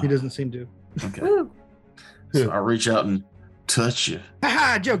 No, he doesn't seem to. Okay. So I reach out and touch you.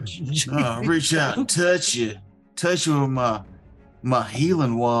 Haha, joke. Reach out and touch you. Touch you with my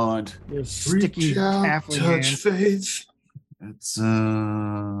healing wand. Your sticky halfling hand. faith. It's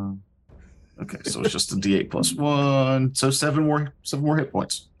okay, so it's just a D8 plus 1. So 7 more hit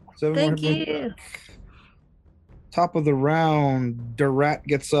points. 7 more Thank hit points. you. Top of the round, the rat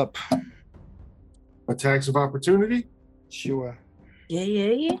gets up. Attacks of opportunity. Sure.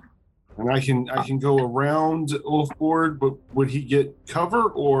 Yeah. And I can go around Ulfborg, but would he get cover,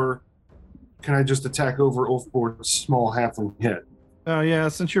 or can I just attack over Ulfborg's small halfling head? Oh yeah,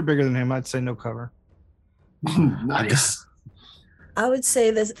 since you're bigger than him, I'd say no cover. Nice. I would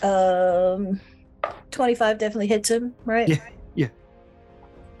say this 25 definitely hits him, right? Yeah.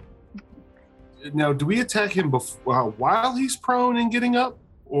 Now, do we attack him while he's prone and getting up,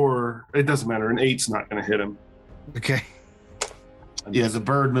 or it doesn't matter? An 8's not going to hit him. Okay. Yeah, the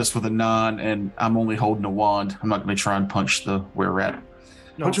bird missed with a 9, and I'm only holding a wand. I'm not going to try and punch the were-rat.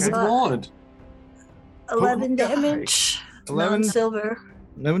 Punch him with Okay. a wand. 11 damage. 11? Silver.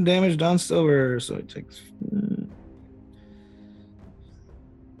 11 damage down silver, so it takes.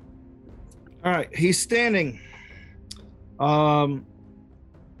 All right, he's standing. Let's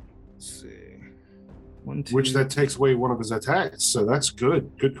see. 1, 2. Which that takes away one of his attacks, so that's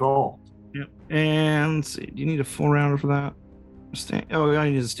good. Good call. Yep. And let's see. Do you need a 4-rounder for that? Oh, I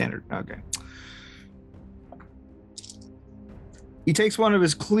need a standard. Okay. He takes one of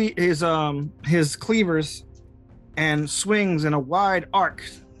his cleavers and swings in a wide arc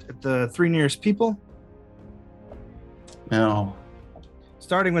at the 3 nearest people. No.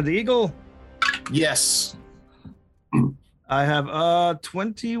 Starting with the eagle. Yes. I have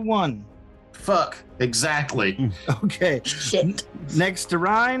 21. Fuck. Exactly. Okay. Shit. Next to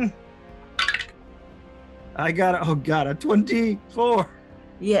Ryan. I got a 24.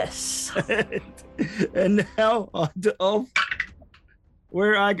 Yes. And now on to Ulf,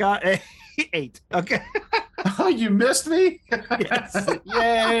 where I got a 8. Okay. Oh, you missed me? Yes.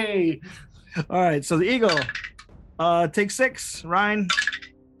 Yay. All right. So the eagle take 6. Ryan,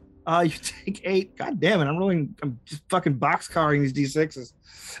 you take 8. God damn it. I'm just fucking boxcarring these D6s.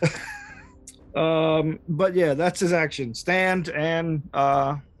 But yeah, that's his action. Stand and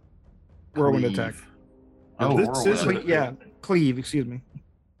whirlwind Cleave. attack. Oh, This is whirlwind. Cleave, excuse me.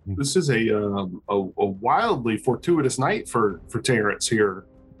 This is a wildly fortuitous night for Terrence here.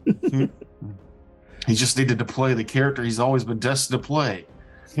 He just needed to play the character he's always been destined to play.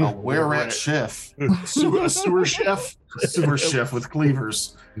 A were-rat chef. A sewer chef. Sewer chef with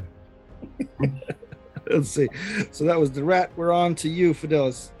cleavers. Let's see. So that was the rat. We're on to you,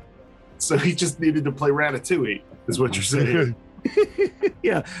 Fidelis. So he just needed to play Ratatouille, is what you're saying.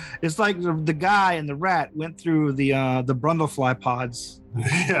 Yeah, it's like the guy and the rat went through the Brundlefly pods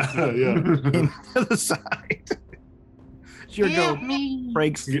yeah. to the side. Sure, go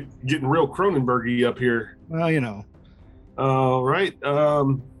breaks. Getting real Cronenberg-y up here. Well, you know. All right. I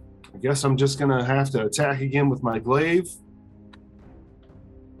guess I'm just gonna have to attack again with my glaive.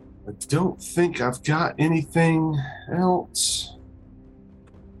 I don't think I've got anything else.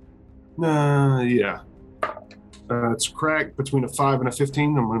 Yeah. It's cracked between a 5 and a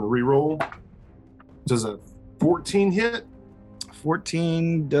 15. I'm going to re-roll. Does a 14 hit?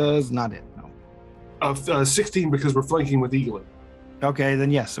 14 does not hit. No. 16 because we're flanking with eagling. Okay,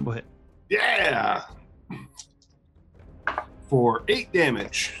 then yes, it will hit. Yeah. For 8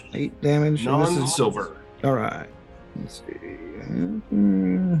 damage. 8 damage. and this is- Non-silver. All right. Let's see.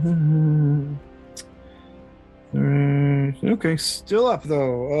 Okay, still up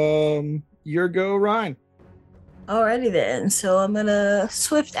though. Your go, Ryan. Alrighty then. So I'm gonna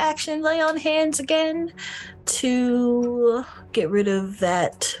swift action lay on hands again to get rid of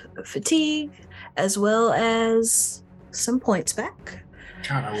that fatigue as well as some points back.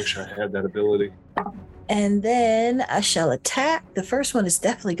 God, I wish I had that ability. And then I shall attack. The first one is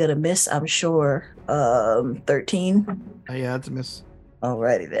definitely gonna miss, I'm sure. 13. Yeah, that's a miss.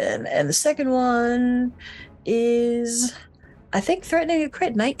 Alrighty then. And the second one is, I think, threatening a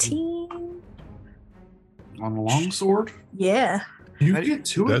crit. 19. On the longsword? Yeah. You get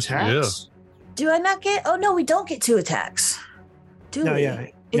 2 That's- attacks? Do I not get? Oh no, we don't get 2 attacks. Do No, we? yeah.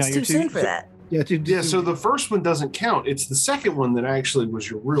 It's Yeah, too you're soon for that. Yeah, Yeah, so the first one doesn't count. It's the second one that actually was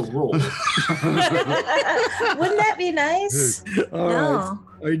your real roll. Wouldn't that be nice? All right. No.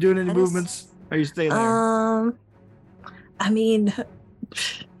 Are you doing any That is- movements? Are you staying there? I mean,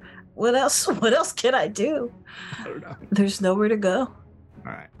 what else? What else can I do? I don't know. There's nowhere to go. All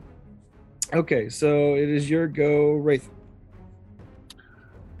right. Okay, so it is your go, Wraith.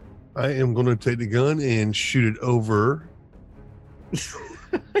 I am going to take the gun and shoot it over.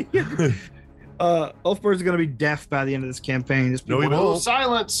 Ulfber's going to be deaf by the end of this campaign. Just No, he Well, won't.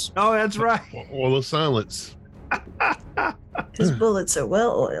 silence. Oh, that's right. All the silence. His bullets are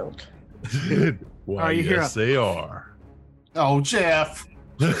well oiled. Why, Are you here? yes, they are. Oh, Jeff.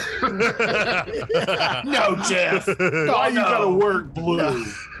 No, Jeff. Why you gotta work blue?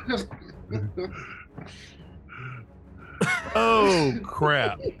 Oh,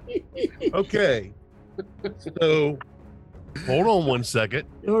 crap. Okay. So, hold on one second.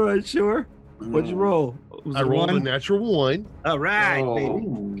 All right, sure. What'd you roll? Was I it rolled a one? natural 1, All right, baby.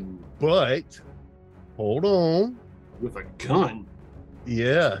 Ooh, but hold on. with a gun.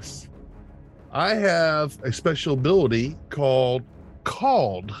 Yes. I have a special ability called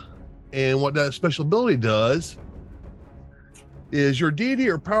Called. And what that special ability does is your deity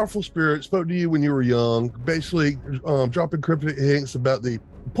or powerful spirit spoke to you when you were young, basically dropping cryptic hints about the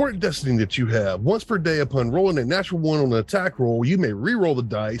important destiny that you have. Once per day, upon rolling a natural 1 on an attack roll, you may re-roll the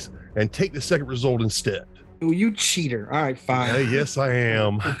dice and take the second result instead. Oh, you cheater. All right, fine. Yes, I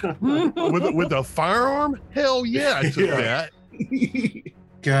am. with a firearm? Hell yeah, I took Yeah. that.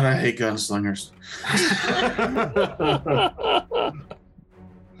 God, I hate gunslingers.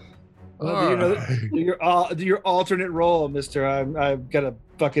 Do your alternate role, Mister. I've got a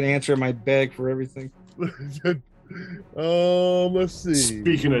fucking answer in my bag for everything. Let's see.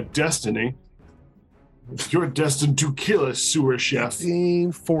 Speaking of destiny, You're destined to kill us, sewer chef.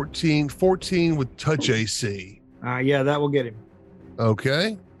 15, 14 with touch AC. Yeah, that will get him.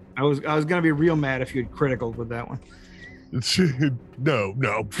 Okay. I was gonna be real mad if you had critical with that one. No,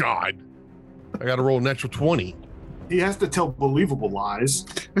 God. I got to roll a natural 20. He has to tell believable lies.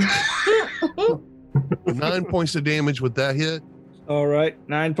 9 points of damage with that hit. All right,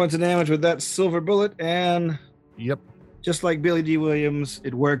 9 points of damage with that silver bullet, and Yep. just like Billy D. Williams,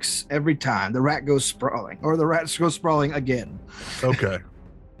 it works every time. The rat goes sprawling, or the rat goes sprawling again. Okay.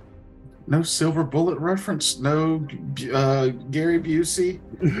 No silver bullet reference. No Gary Busey.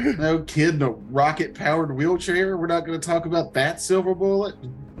 No kid in a rocket powered wheelchair. We're not going to talk about that silver bullet.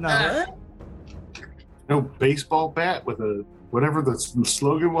 No, No baseball bat with a whatever the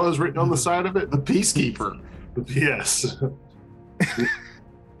slogan was written on the side of it. The Peacekeeper. Yes.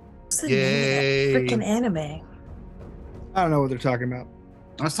 What's the Yay. name of that freaking anime? I don't know what they're talking about.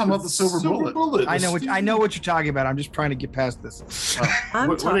 I was talking about the silver bullet. I know what you're talking about. I'm just trying to get past this. I'm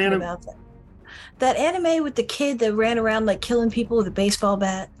What talking anime? about that anime with the kid that ran around like killing people with a baseball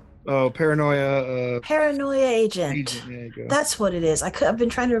bat. Oh, paranoia. Paranoia Agent. Agent, there you go. That's what it is. I've been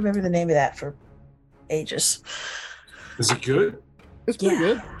trying to remember the name of that for ages. Is it good? It's pretty Yeah.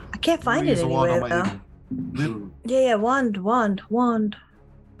 good. I can't find it Use a wand anywhere on my though. eagle. Yeah, wand.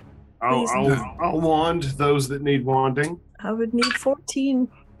 I'll wand those that need wanding. I would need 14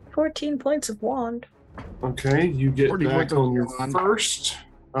 points of wand. Okay, you get 40 back points on your on. first.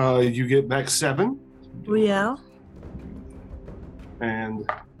 You get back 7, Yeah. and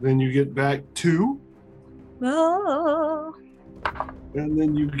then you get back 2, Oh. and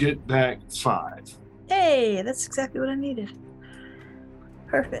then you get back 5. Hey, that's exactly what I needed.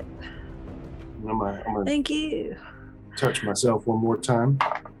 Perfect. I'm gonna Thank you. touch myself one more time.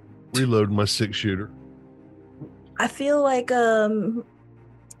 Reload my 6-shooter. I feel like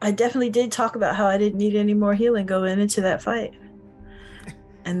I definitely did talk about how I didn't need any more healing going into that fight.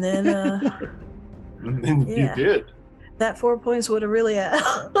 And then And Yeah. you did. that 4 points would have really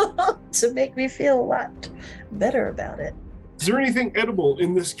to make me feel a lot better about it. Is there anything edible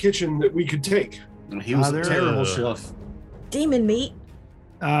in this kitchen that we could take? He was a there- terrible chef. Demon meat.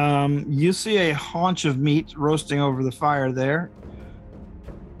 You see a haunch of meat roasting over the fire there.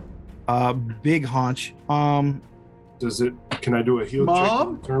 Big haunch. Can I do a heal check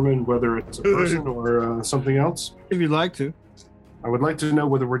Mom? to determine whether it's a person or something else? If you'd like to. I would like to know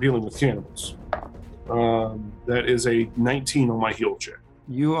whether we're dealing with cannibals. That is a 19 on my heal check.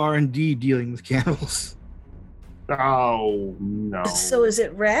 You are indeed dealing with cannibals. Oh, no. So is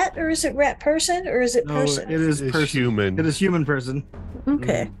it rat or is it rat person or is it No, person? it is It's person. human. It is human person.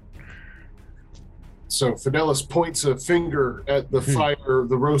 Okay. So Fidelis points a finger at the fire,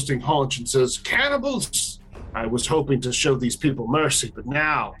 the roasting haunch, and says, "Cannibals! I was hoping to show these people mercy, but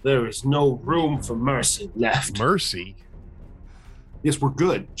now there is no room for mercy left." Mercy? Yes, we're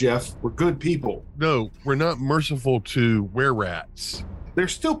good, Jeff. We're good people. No, we're not merciful to were-rats. They're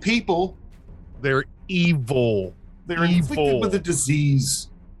still people. They're evil. They're Evil. inflicted with a disease.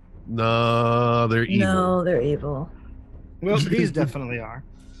 Nah, they're evil. No, they're evil. Well, these definitely are.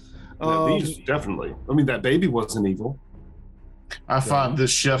 Yeah, these definitely. I mean, that baby wasn't evil. I find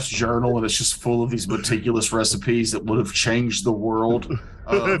this chef's journal, and it's just full of these meticulous recipes that would have changed the world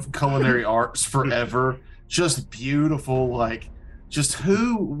of culinary arts forever. Just beautiful, like, just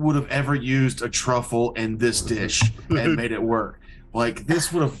who would have ever used a truffle in this dish and made it work? Like,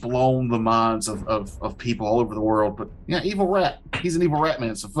 this would have blown the minds of people all over the world. But yeah, evil rat. He's an evil rat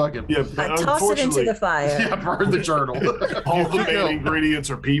man, so fuck him. Yeah, I but toss it into the fire. Yeah, burn the journal. all the main ingredients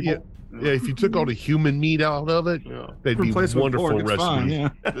are people. Yeah, if you took all the human meat out of it, they'd be Replace with wonderful pork, it's recipes. fine, yeah.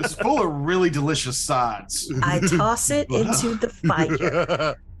 It's full of really delicious sides. I toss it into the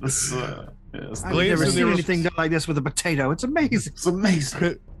fire. This, it's, I've Glance never in seen the- anything done like this with a potato. It's amazing. it's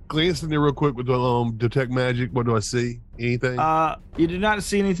amazing. Glance in there real quick with detect magic. What do I see? Anything? You did not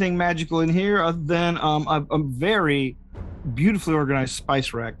see anything magical in here other than a very beautifully organized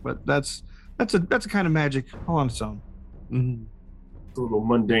spice rack, but that's a kind of magic all on its own. Mhm. It's a little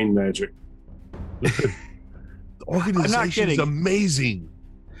mundane magic. The organization is kidding. amazing.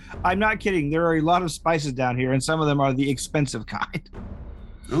 I'm not kidding. There are a lot of spices down here, and some of them are the expensive kind.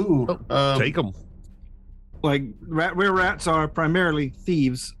 Ooh. Take them. Like rare rats are primarily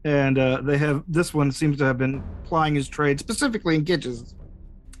thieves, and this one seems to have been plying his trade specifically in kitchens.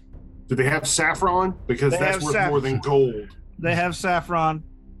 Do they have saffron? Because They that's have worth more than gold. They have saffron.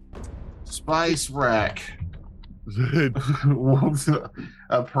 Spice rack.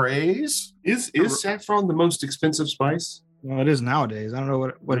 Praise? Is saffron the most expensive spice? Well, it is nowadays. I don't know what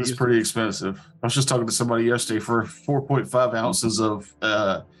it It's used pretty expensive. I was just talking to somebody yesterday for 4.5 ounces of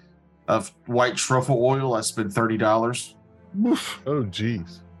of white truffle oil, I spend $30. Oh,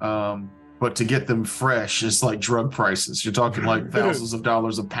 geez. But to get them fresh, it's like drug prices. You're talking like thousands of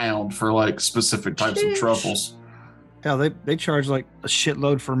dollars a pound for like specific types of truffles. Hell, they charge like a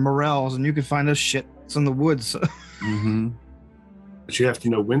shitload for morels, and you can find those shits in the woods. Mm-hmm. But you have to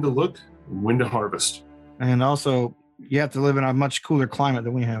know when to look and when to harvest. And also, you have to live in a much cooler climate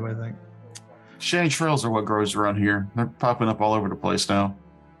than we have, I think. Shady trails are what grows around here. They're popping up all over the place now.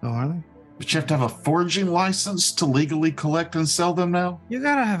 Oh, are they? But you have to have a foraging license to legally collect and sell them now? You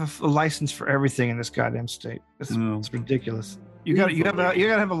gotta have a license for everything in this goddamn state. It's ridiculous. You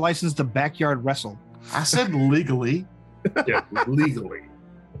gotta have a license to backyard wrestle. I said legally. Yeah, legally.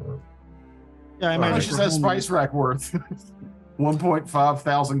 Yeah, I How imagine. much is that spice rack worth? 1.5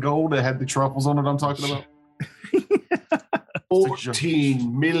 thousand gold that had the truffles on it I'm talking about?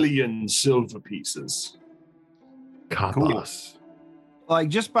 14 million silver pieces. Cool. Like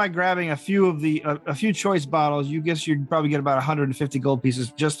just by grabbing a few choice bottles, you guess you'd probably get about 150 gold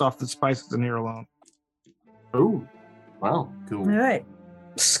pieces just off the spices in here alone. Oh, wow. Cool. All right.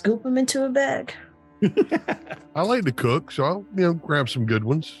 Scoop them into a bag. I like to cook, so I'll grab some good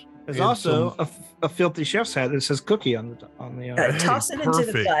ones. There's And also a filthy chef's hat that says cookie on the. Toss it into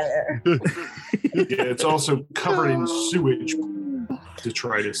the perfect. fire. Yeah, it's also covered in sewage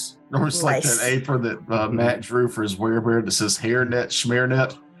detritus. Or it's like Nice. that apron that Matt drew for his werebear that says hairnet,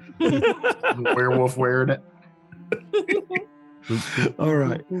 schmearnet. The werewolf wearing it. All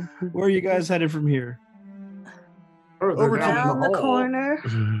right, where are you guys headed from here? Over Down the corner.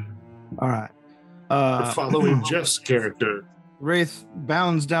 All right. Following Jeff's character. Wraith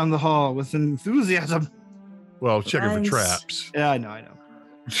bounds down the hall with enthusiasm. Well, checking for Nice. traps. Yeah, I know.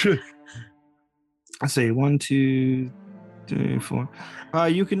 Let's see, 1, 2, 3, 4.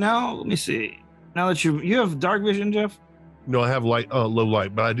 You can now. Let me see. Now that you have dark vision, Jeff. No, I have low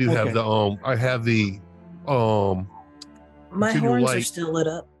light, but I do have Okay. I have the My Continual horns are light. still lit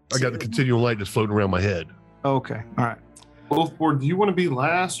up. I got the too. continual light that's floating around my head. Okay. All right. Wolfboard, do you want to be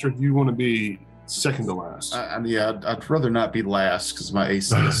last or do you want to be second to last? I'd rather not be last because my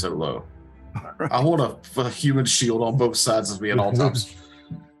AC is so low. I want a human shield on both sides of me at all times.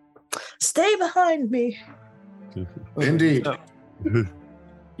 Stay behind me. Indeed. So,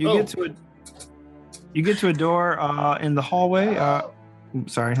 you get to a door in the hallway.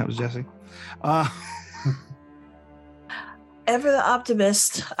 Sorry, that was Jesse. Ever the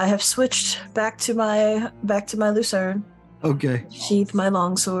optimist, I have switched back to my lucerne, Okay. sheathed my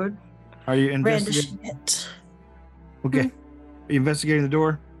longsword, Are you investigating? brandishing it. Okay. Are you investigating the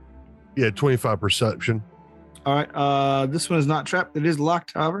door? Yeah, 25 perception. All right. This one is not trapped. It is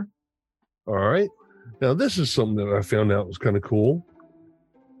locked, however. All right. Now this is something that I found out was kind of cool.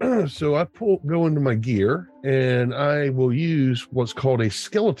 So I go into my gear and I will use what's called a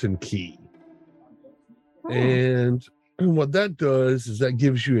skeleton key. And what that does is that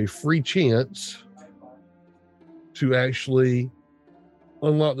gives you a free chance to actually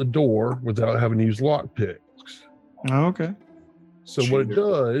unlock the door without having to use lockpicks. Oh, okay. So what it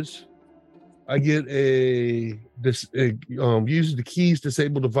does, I get uses the keys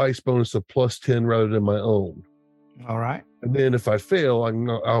disable device bonus of +10 rather than my own. All right. And then if I fail,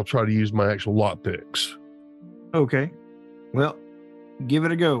 I'll try to use my actual lockpicks. Okay. Well, give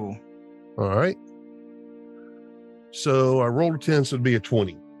it a go. All right. So I rolled a 10, so it'd be a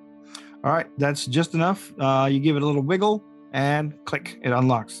 20. All right. That's just enough. You give it a little wiggle and click. It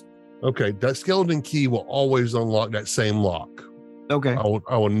unlocks. Okay, that skeleton key will always unlock that same lock. Okay.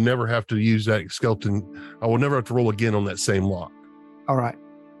 I will never have to use that skeleton. I will never have to roll again on that same lock. All right.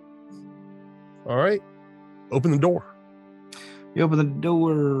 All right. Open the door. You open the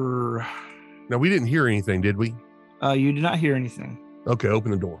door. Now, we didn't hear anything, did we? You do not hear anything. Okay, open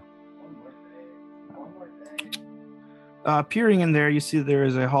the door. Peering in there, you see there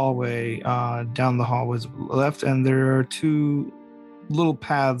is a hallway down the hallway's left, and there are two little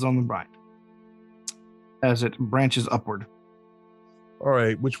paths on the right as it branches upward. All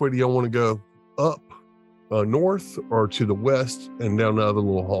right, which way do y'all want to go? Up, north, or to the west and down the other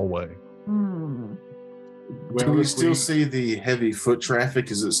little hallway? Hmm. Well, Do we if still see the heavy foot traffic?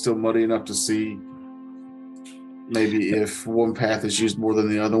 Is it still muddy enough to see maybe if one path is used more than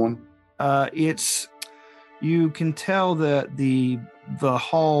the other one? You can tell that the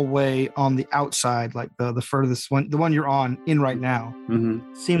hallway on the outside, like the furthest one, the one you're in right now,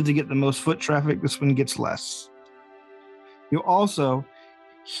 Mm-hmm. seems to get the most foot traffic. This one gets less. You also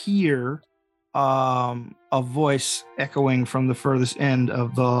hear a voice echoing from the furthest end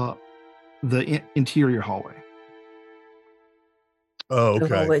of the interior hallway. Oh, The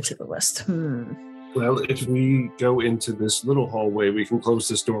okay. hallway to the west. Well, if we go into this little hallway, we can close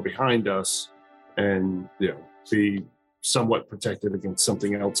this door behind us and, be somewhat protected against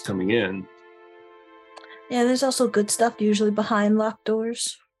something else coming in. Yeah, there's also good stuff usually behind locked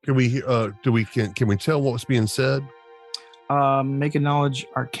doors. Can we can we tell what's being said? Make a knowledge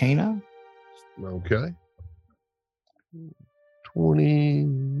arcana. Okay. 20.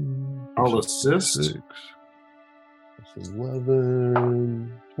 I'll assist. 6,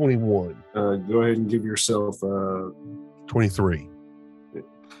 11, 21. Go ahead and give yourself 23. Yeah.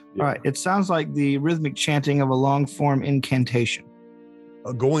 All right. It sounds like the rhythmic chanting of a long form incantation.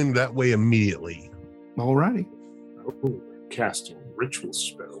 Going that way immediately. All righty. Casting ritual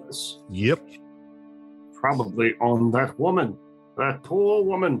spells. Yep. Probably on that woman. That poor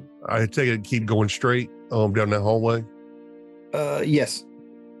woman. I take it, keep going straight down that hallway. Yes.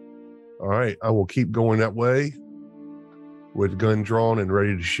 All right. I will keep going that way with gun drawn and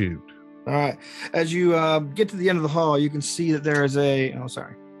ready to shoot. All right. As you get to the end of the hall, you can see that there is a. Oh,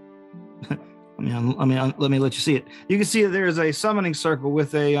 sorry. let me let you see it. You can see that there is a summoning circle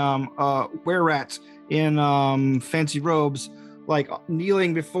with a were-rat in fancy robes, like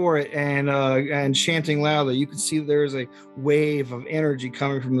kneeling before it and chanting loudly. You can see there is a wave of energy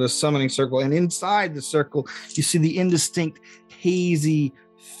coming from the summoning circle, and inside the circle, you see the indistinct, hazy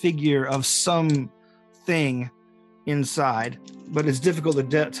figure of something inside, but it's difficult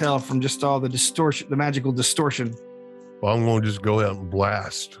to tell from just all the distortion, the magical distortion. Well, I'm going to just go out and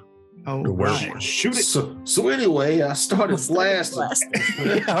blast. Oh, The right. Shoot it. So anyway, I started blasting.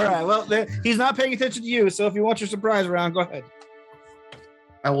 Yeah, all right. Well, he's not paying attention to you, so if you want your surprise round, go ahead.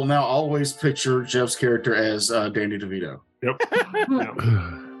 I will now always picture Jeff's character as Danny DeVito. Yep.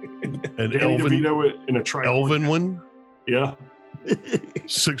 An Danny elven, DeVito in a tribal. elven one, Yeah.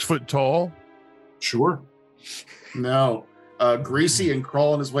 6 foot tall. Sure. No, greasy and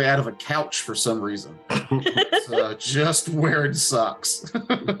crawling his way out of a couch for some reason. Just wearing socks.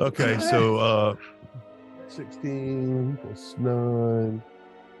 Okay, so 16 plus 9,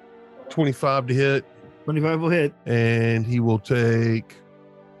 25 to hit, 25 will hit. and he will take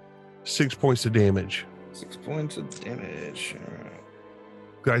 6 points of damage. 6 points of damage. All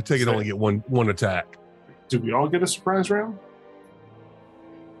right. I take it only get one attack. Did we all get a surprise round?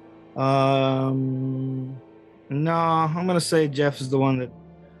 No, I'm gonna say Jeff is the one that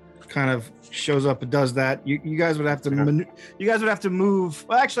kind of shows up and does that. You guys would have to you guys would have to move.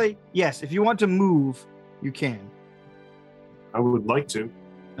 Well, actually, yes. If you want to move, you can. I would like to.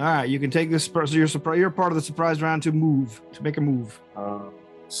 All right, you can take this. So you're part of the surprise round to move, to make a move.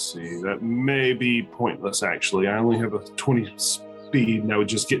 Let's see. That may be pointless, actually. I only have a 20 speed, and I would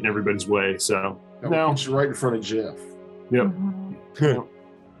just get in everybody's way. So, No, put you right in front of Jeff. yep. Mhm.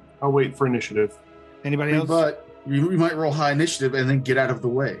 I'll wait for initiative. Anybody else? But you might roll high initiative and then get out of the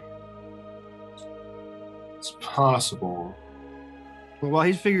way. It's possible. Well, while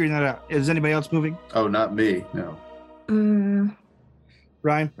he's figuring that out, is anybody else moving? Oh, not me. No.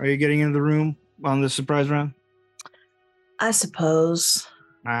 Ryan, are you getting into the room on the surprise round? I suppose.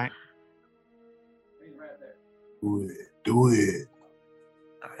 All right. Do it.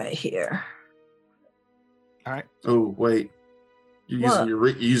 Right here. All right. Oh, wait. You're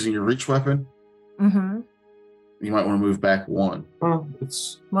What? using your reach weapon? Mm-hmm. You might want to move back one.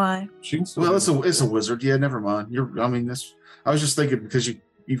 It's Why? she can still Well, it's a wizard. Yeah, never mind. I was just thinking because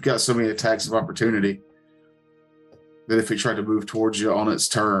you've got so many attacks of opportunity that if it tried to move towards you on its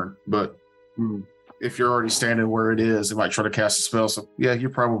turn, but if you're already standing where it is, it might try to cast a spell. So yeah,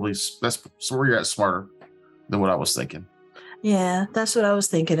 you're probably so where you're at smarter than what I was thinking. Yeah, that's what I was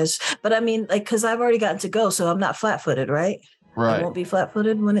thinking. But I mean, like, because I've already gotten to go, so I'm not flat-footed, right? I Right. won't be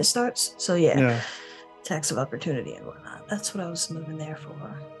flat-footed when it starts. So yeah, Yeah. attacks of opportunity and whatnot. That's what I was moving there for.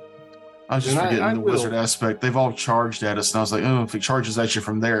 I was just And forgetting I the will- wizard aspect. They've all charged at us, and I was like, oh, if it charges at you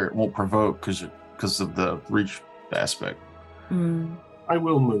from there, it won't provoke because of the reach aspect. Mm. I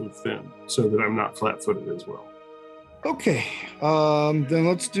will move then, so that I'm not flat-footed as well. Okay. Then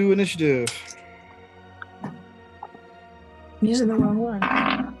let's do initiative. I'm using the wrong one.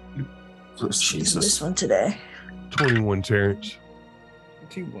 Using this Jesus. one today. 21, Terrence.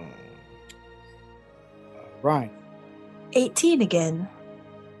 21. Ryan, 18 again.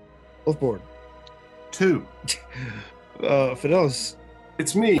 both board. 2. Fidelis.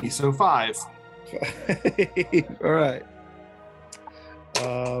 It's me, so 5. All right.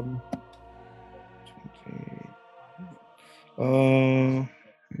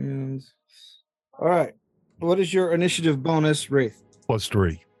 And all right. What is your initiative bonus, Wraith?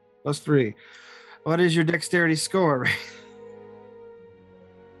 +3. +3. What is your dexterity score,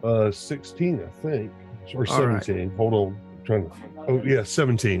 Wraith? 16, I think. Or All right. 17. Hold on. I'm trying to. Oh, yeah,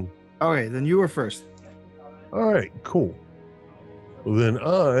 17. Okay, then you were first. All right, cool. Well, then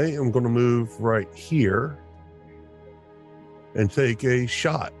I am going to move right here and take a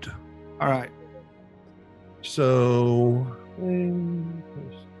shot. All right. So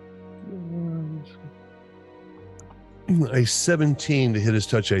a 17 to hit his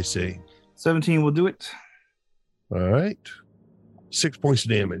touch AC. 17 will do it. All right. 6 points of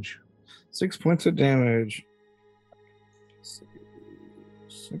damage. 6 points of damage. 6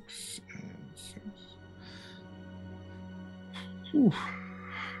 and 6. Ooh.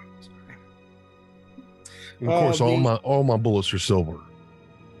 Sorry. And of course, all my bullets are silver.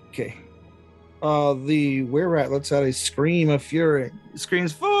 Okay. The were-rat lets out a scream of fury. It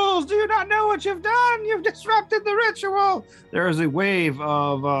screams, "Fools, do you not know what you've done? You've disrupted the ritual." There is a wave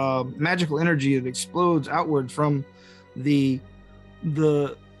of magical energy that explodes outward from the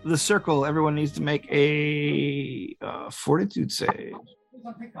circle. Everyone needs to make a fortitude save.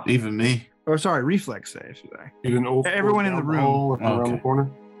 Even me. Or sorry, reflex save, should I? Everyone in the room. Around the corner.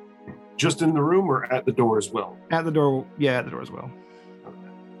 Just in the room or at the door as well? At the door. Yeah, at the door as well.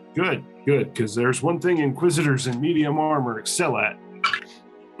 Good. Because there's one thing Inquisitors in medium armor excel at.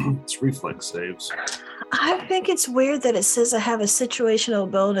 It's reflex saves. I think it's weird that it says I have a situational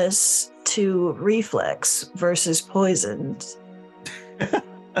bonus to reflex versus poisoned.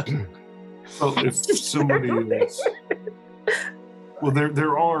 Well, if somebody is... Well,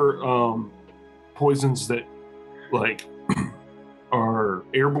 there are poisons that, like, are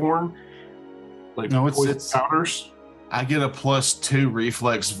airborne. Like, no, poison it's powders. I get a +2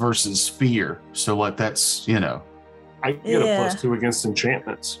 reflex versus fear. So, like, that's, I get a +2 against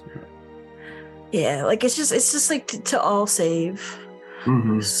enchantments. Yeah, like it's just like to all save,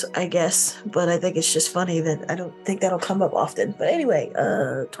 I guess. But I think it's just funny that I don't think that'll come up often. But anyway,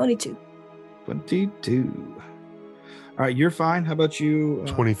 22. 22. All right, you're fine. How about you?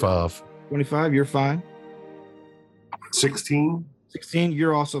 25. 25, you're fine. 16. 16,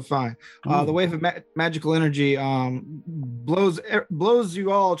 you're also fine. The wave of magical energy blows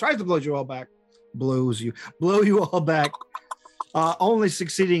you all, tries to blow you all back. Blow you all back. Only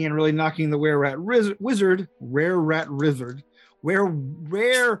succeeding in really knocking the rare rat wizard,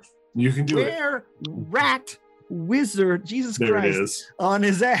 You can do it. Rat wizard, Jesus There Christ, it is. on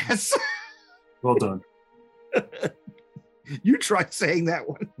his ass. Well done. You try saying that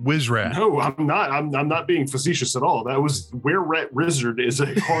one. Wizrat. No, I'm not. I'm not being facetious at all. That was where rat wizard is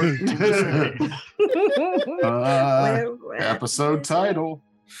a hard thing to say. Episode title.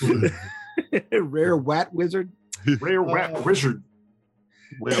 Rare wat wizard. Rare rat wizard.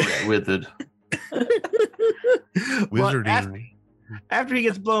 Withered. Wizarding. After he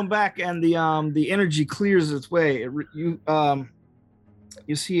gets blown back and the energy clears its way,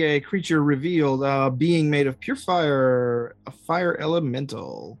 you see a creature revealed, being made of pure fire, a fire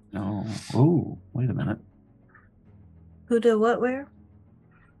elemental. Oh, wait a minute. Who did what where?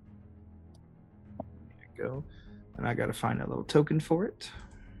 There you go. And I got to find a little token for it.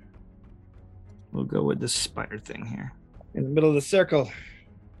 We'll go with this spider thing here. In the middle of the circle.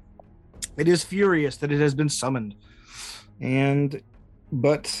 It is furious that it has been summoned.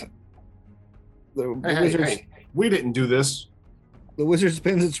 But the wizard... Hey, we didn't do this. The wizard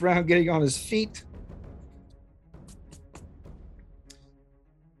spins its round, getting on his feet.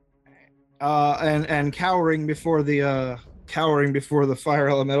 And cowering before the fire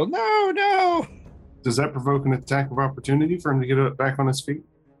elemental. No! Does that provoke an attack of opportunity for him to get back on his feet?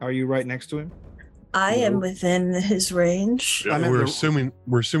 Are you right next to him? I am within his range. Yeah. We're assuming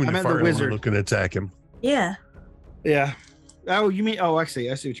the fire elemental can attack him. Yeah. Yeah. Oh, you mean? Oh, I see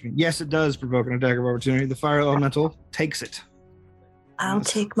what you mean. Yes, it does provoke an attack of opportunity. The fire elemental takes it. I'll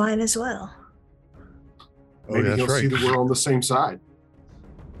take mine as well. Maybe that's he'll right. see that we're on the same side.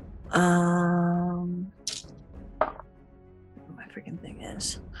 What my freaking thing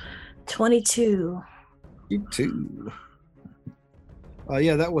is 22. You too.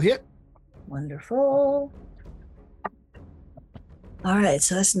 Yeah, that will hit. Wonderful. All right,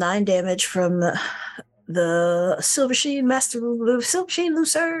 so that's 9 damage from the Silver Sheen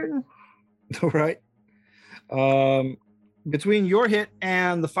Lucerne. All right. Between your hit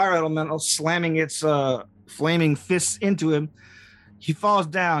and the fire elemental slamming its flaming fists into him, he falls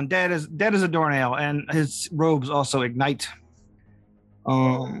down, dead as a doornail, and his robes also ignite.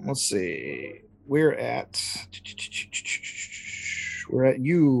 Let's see. We're at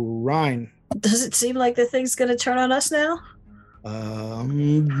you, Ryan. Does it seem like the thing's gonna turn on us now?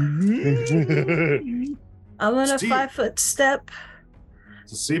 I'm on a 5-foot step.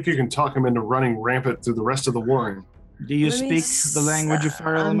 To see if you can talk him into running rampant through the rest of the warring. Do you speak the language of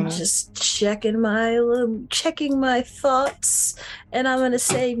fire elemental? I'm just checking my thoughts, and I'm gonna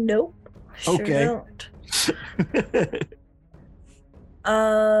say nope. Sure Okay. don't.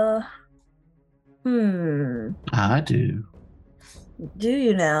 I do. Do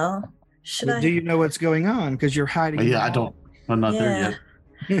you now? Should Do you know what's going on? Because you're hiding. in the Yeah, I don't. I'm not there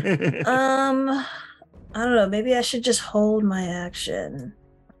yet. hall. I don't know. Maybe I should just hold my action.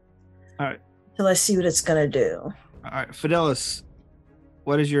 All right. Till I see what it's gonna do. All right, Fidelis,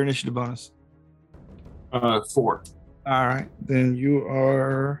 what is your initiative bonus? 4. All right, then you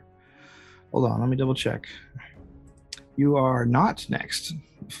are. Hold on, let me double check. You are not next.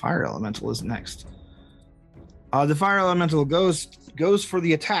 Fire elemental is next. The fire elemental goes for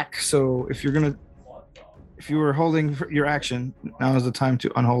the attack. So if you were holding your action, now is the time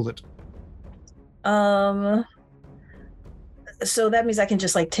to unhold it. So that means I can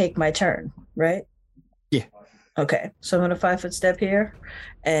just like take my turn, right? Yeah. Okay. So I'm gonna 5-foot step here,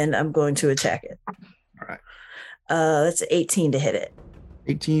 and I'm going to attack it. All right. That's 18 to hit it.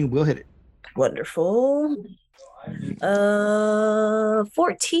 18 will hit it. Wonderful.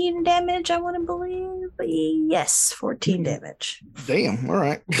 14 damage, I want to believe. Yes, 14 damage. Damn. All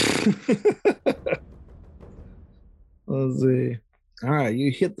right. Let's see. All right,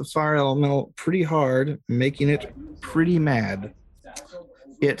 you hit the fire elemental pretty hard, making it pretty mad.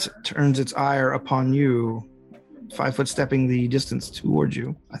 It turns its ire upon you, 5-foot stepping the distance towards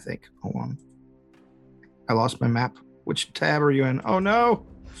you, I think. Hold on. I lost my map. Which tab are you in? Oh, no.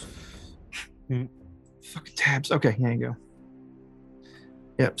 Fucking tabs. Okay, here you go.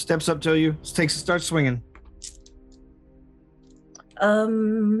 Yep, steps up to you, starts swinging.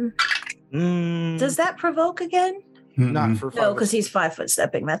 Does that provoke again? Not for No, because he's 5-foot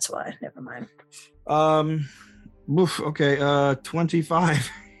stepping. That's why. Never mind. Okay, 25.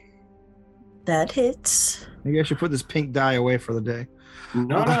 That hits. Maybe I should put this pink die away for the day.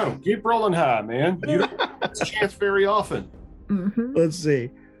 No, keep rolling high, man. You don't get this chance very often. Mm-hmm. Let's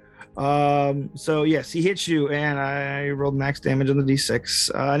see. So yes, he hits you, and I rolled max damage on the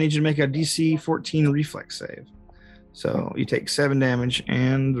D6. I need you to make a DC 14 reflex save. So you take 7 damage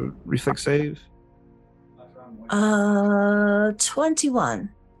and reflex save. 21. 21.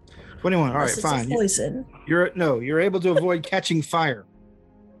 All right, Unless it's fine. a poison. You're able to avoid catching fire.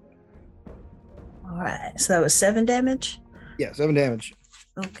 All right. So that was 7 damage. Yeah, 7 damage.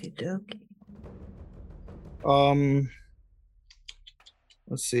 Okay, dokie.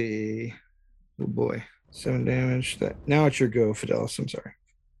 Let's see. Oh boy, 7 damage. Now it's your go, Fidelis. I'm sorry.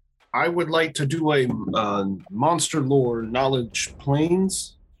 I would like to do a monster lore knowledge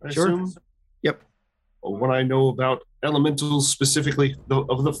planes. I Sure. assume. Yep. What I know about elementals, specifically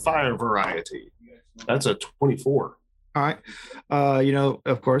of the fire variety. That's a 24. All right. You know,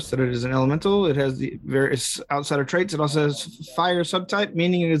 of course, that it is an elemental. It has the various outsider traits. It also has fire subtype,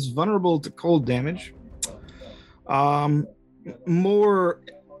 meaning it is vulnerable to cold damage. More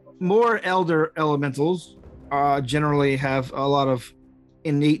elder elementals generally have a lot of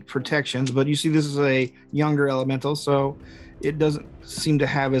innate protections, but you see this is a younger elemental, so it doesn't seem to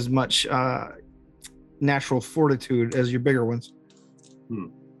have as much natural fortitude as your bigger ones.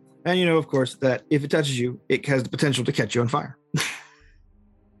 And you know, of course, that if it touches you, it has the potential to catch you on fire.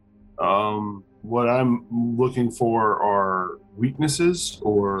 What I'm looking for are weaknesses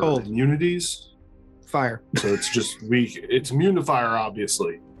or Cold. immunities. Fire. So it's just weak. It's immune to fire,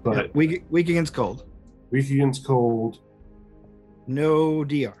 obviously, but Weak against cold. weak against cold. No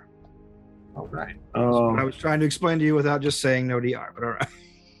DR. All right. I was trying to explain to you without just saying no DR, but all right.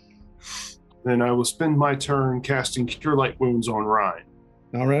 Then I will spend my turn casting Cure Light Wounds on Ryan.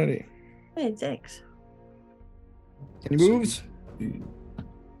 Alrighty. Hey, thanks. Any moves?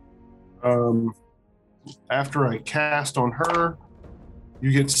 After I cast on her,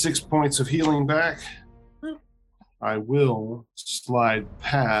 you get 6 points of healing back. I will slide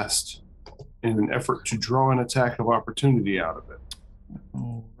past in an effort to draw an attack of opportunity out of it.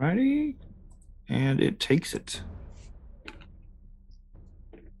 Alrighty. And it takes it.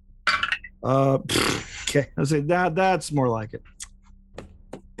 Okay. I'll say that's more like it.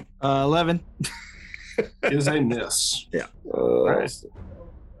 11. Is a miss. Yeah. Right.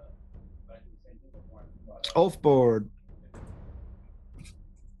 Ulfborg.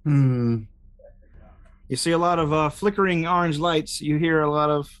 You see a lot of flickering orange lights. You hear a lot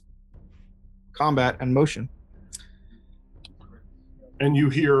of combat and motion. And you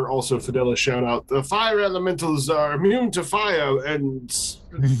hear also Fidelis shout out, the fire elementals are immune to fire and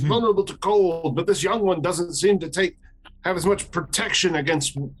vulnerable to cold, but this young one doesn't seem to have as much protection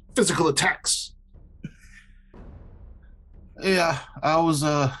against physical attacks. Yeah, I was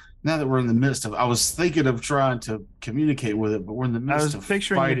now that we're in the midst of, I was thinking of trying to communicate with it, but we're in the midst of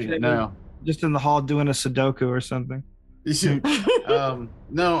picturing fighting you it now. just in the hall doing a Sudoku or something.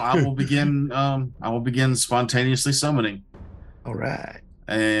 No, I will begin. I will begin spontaneously summoning. All right.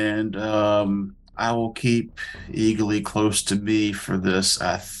 And I will keep Eagly close to me for this,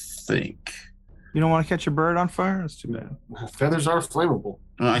 I think. You don't want to catch a bird on fire? That's too bad. Feathers are flammable.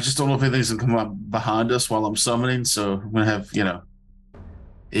 I just don't know if anything's going to come up behind us while I'm summoning, so I'm going to have,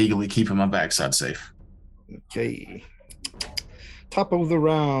 Eagly keeping my backside safe. Okay. Top of the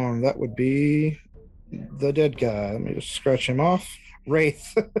round, that would be the dead guy. Let me just scratch him off.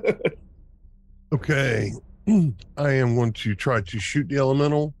 Wraith. Okay. I am going to try to shoot the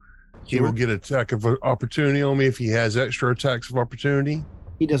elemental. He will get attack of opportunity on me if he has extra attacks of opportunity.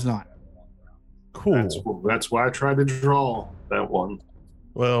 He does not. Cool. That's why I tried to draw that one.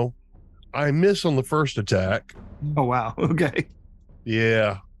 Well, I miss on the first attack. Oh wow. Okay.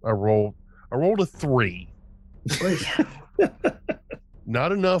 Yeah, I rolled a 3.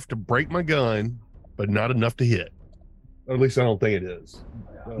 Not enough to break my gun, but not enough to hit. Or at least I don't think it is.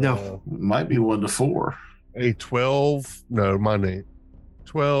 No. Might be 1 to 4. A 12. No, mine ain't.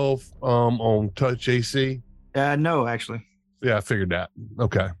 12 on touch AC. No, actually. Yeah, I figured that.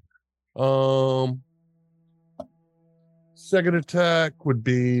 Okay. Second attack would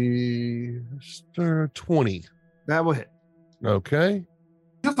be 20. That will hit. Okay.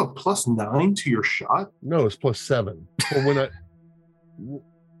 You have a +9 to your shot? No, it's +7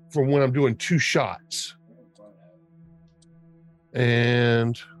 for when I'm doing 2 shots.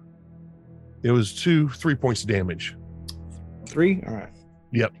 And it was 3 points of damage. 3? All right.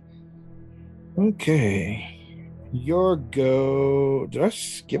 Yep. Okay. Your go. Did I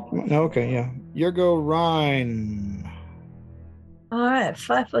skip? No, okay, yeah. Your go, Ryan. All right,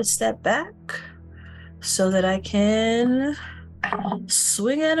 5 foot step back so that I can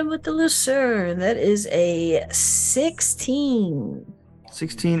swing at him with the Lucerne. That is a 16.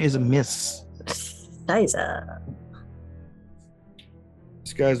 16 is a miss. Scheiße.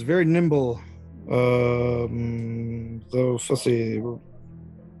 This guy's very nimble. So let's see.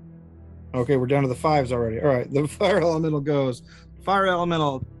 Okay, we're down to the 5s already. All right, the fire elemental goes. Fire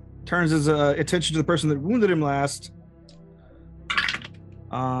elemental turns his attention to the person that wounded him last.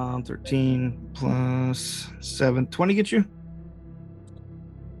 13 plus 7. 20 get you?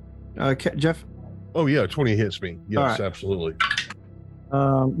 Jeff? Oh, yeah, 20 hits me. Yes, right. Absolutely.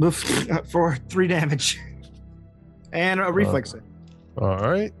 For 3 damage. And a reflex save. All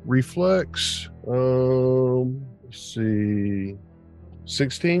right, reflex. Let's see.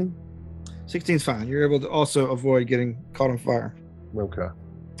 16? 16 is fine. You're able to also avoid getting caught on fire. Okay.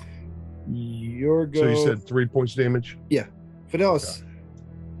 Your go. So you said 3 points damage? Yeah. Fidelis. Okay.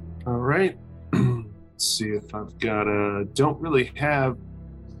 All right. Let's see if I've got don't really have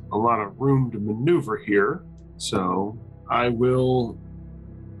a lot of room to maneuver here. So I will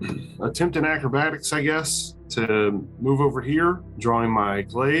attempt an acrobatics, I guess, to move over here, drawing my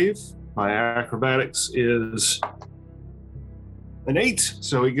glaive. My acrobatics is an 8,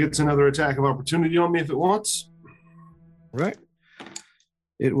 so it gets another attack of opportunity on me if it wants. Right.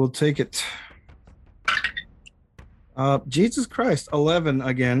 It will take it. Jesus Christ, 11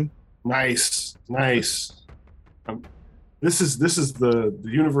 again. Nice. This is the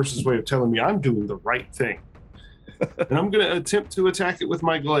universe's way of telling me I'm doing the right thing. And I'm going to attempt to attack it with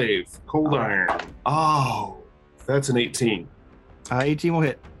my glaive. Cold iron. Oh, that's an 18. 18 will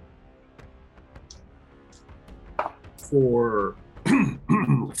hit. For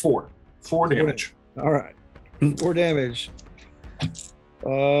 4 damage. All right. 4 damage.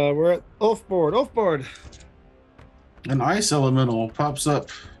 We're at Ulfborg. An ice elemental pops up.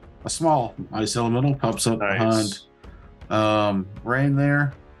 A small ice elemental pops up behind Rain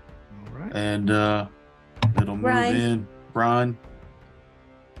there. All right. And it'll move in. Brian.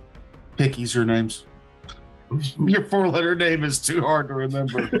 Picky's your names. Your 4-letter name is too hard to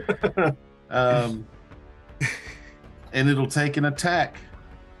remember. And it'll take an attack.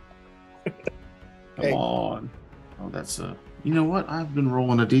 Come on. Oh, that's a. You know what? I've been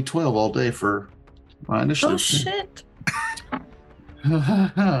rolling a D12 all day for my initiative. Oh shit!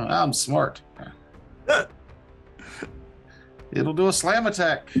 I'm smart. It'll do a slam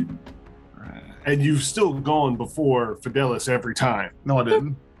attack. And you've still gone before Fidelis every time. No, I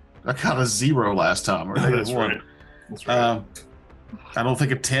didn't. I got a 0 last time. Or That's right. That's right. I don't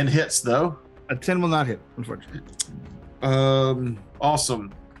think a 10 hits though. A 10 will not hit, unfortunately.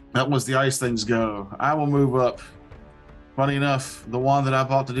 Awesome. That was the ice things go. I will move up. Funny enough, the one that I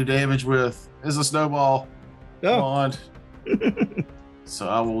bought to do damage with is a snowball wand. So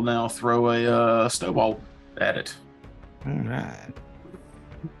I will now throw a snowball at it. All right.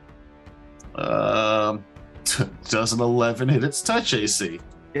 Does an 11 hit its touch AC?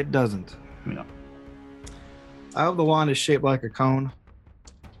 It doesn't. Yeah. I hope the wand is shaped like a cone.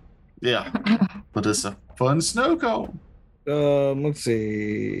 Yeah, but it's a fun snow cone. Let's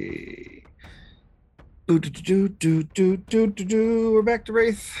see. We're back to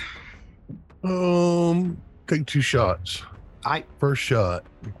Wraith. Take 2 shots. Aye. First shot.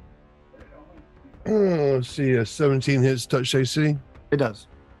 Let's see, a 17 hits touch AC. It does.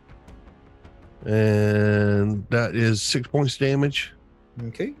 And that is 6 points damage.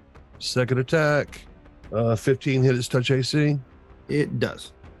 Okay. Second attack. 15 hits touch AC. It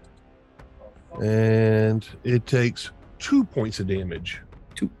does. And it takes 2 points of damage.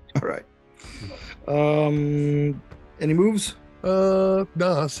 2. All right. Any moves? No,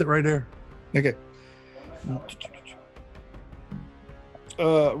 I'll sit right there. Okay.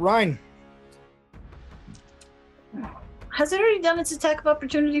 Ryan. Has it already done its attack of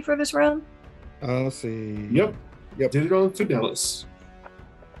opportunity for this round? Let's see. Yep. Did it on Fidelis.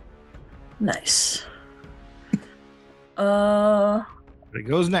 Nice. It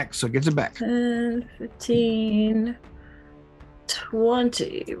goes next, so it gets it back. 10, 15,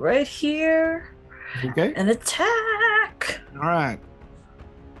 20. Right here. Okay. An attack. All right.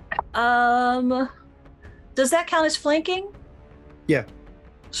 Does that count as flanking? Yeah.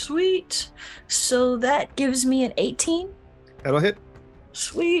 Sweet. So that gives me an 18. That'll hit.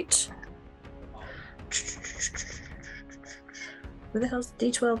 Sweet. Where the hell's the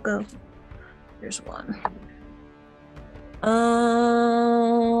D12 go? There's one.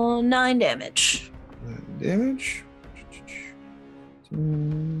 9 damage. Damage.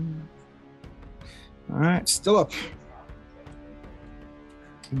 All right, still up,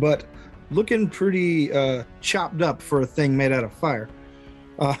 but looking pretty chopped up for a thing made out of fire.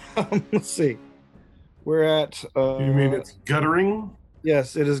 Let's see. We're at. You mean it's guttering?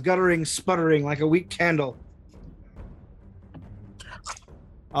 Yes, it is guttering, sputtering like a weak candle.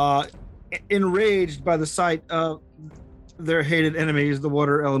 Enraged by the sight of their hated enemies, the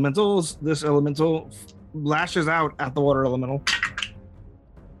water elementals, this elemental lashes out at the water elemental.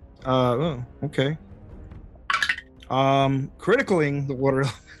 Okay. Criticaling the water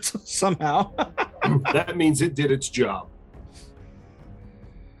elemental somehow. That means it did its job.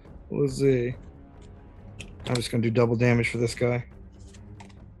 Let's see. I'm just gonna do double damage for this guy.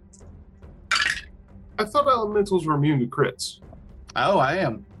 I thought elementals were immune to crits. Oh, I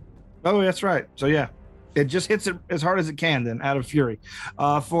am. Oh, that's right. So yeah, it just hits it as hard as it can. Then out of fury,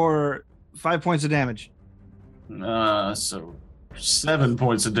 for 5 points of damage. So 7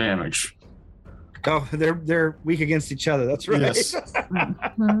 points of damage. Oh, they're weak against each other. That's right. Yes.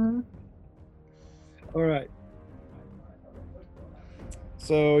 All right.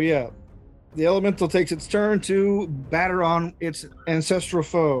 So yeah, the elemental takes its turn to batter on its ancestral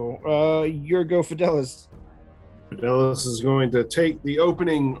foe. Your go, Fidelis. Fidelis is going to take the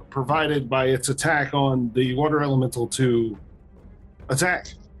opening provided by its attack on the water elemental to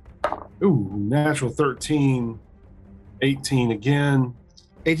attack. Ooh, natural 13, 18 again.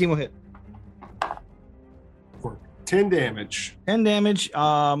 18 will hit. For 10 damage. 10 damage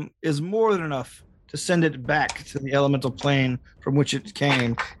is more than enough to send it back to the elemental plane from which it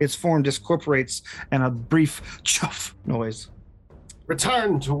came. Its form discorporates and a brief chuff noise.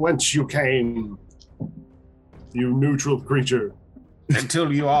 Return to whence you came, you neutral creature.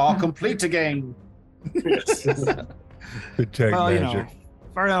 Until you are complete again. Yes. Good tag Well, magic.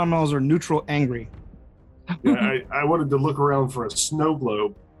 Fire elementals are neutral angry. Yeah, I wanted to look around for a snow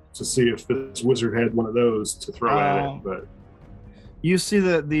globe to see if this wizard had one of those to throw at it, but You see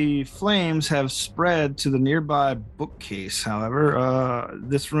that the flames have spread to the nearby bookcase. However,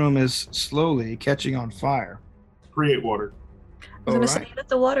 this room is slowly catching on fire. create water. I was going to say, let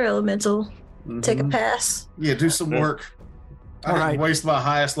the water elemental take a Mhm. pass. Yeah, do some work. I All didn't right. waste my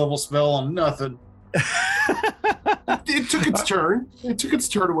highest level spell on nothing. It took its turn. It took its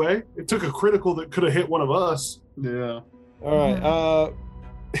turn away. It took a critical that could have hit one of us. Yeah. All right.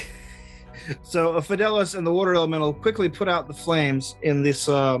 So Fidelis and the water elemental quickly put out the flames in this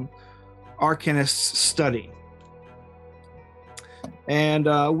arcanist's study. And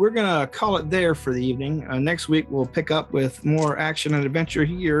we're going to call it there for the evening. Next week, we'll pick up with more action and adventure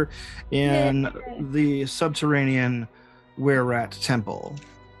here in the subterranean Were-Rat Temple.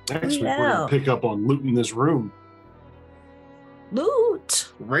 Next week, we're going to pick up on looting this room.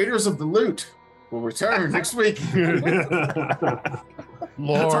 Loot. Raiders of the Loot will return next week.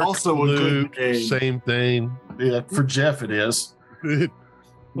 That's also a good Luke, name. same thing. Yeah, for Jeff it is.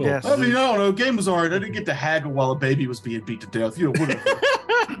 Yes. I mean, I don't know. Game was alright. I didn't get to haggle while a baby was being beat to death. You know, whatever.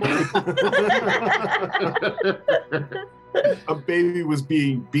 A baby was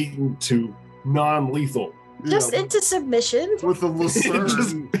being beaten to non-lethal. Just into submission. with the Lucerne.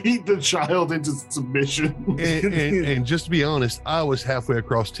 Just beat the child into submission. And just to be honest, I was halfway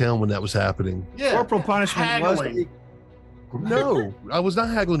across town when that was happening. Yeah, Corporal punishment haggling. No, I was not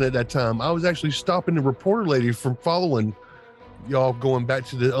haggling at that time. I was actually stopping the reporter lady from following y'all going back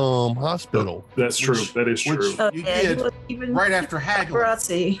to the hospital. That's true. That is true. Which you did Even right after haggling.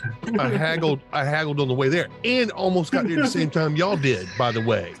 paparazzi. I haggled on the way there and almost got there at the same time y'all did, by the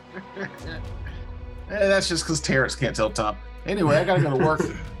way. That's just because Terrence can't tell Tom. Anyway, I gotta go to work.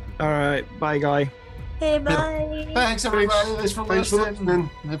 All right, bye, guy. Hey, bye. Thanks everybody. Thanks for listening.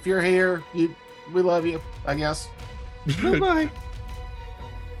 If you're here, we love you, I guess. Bye.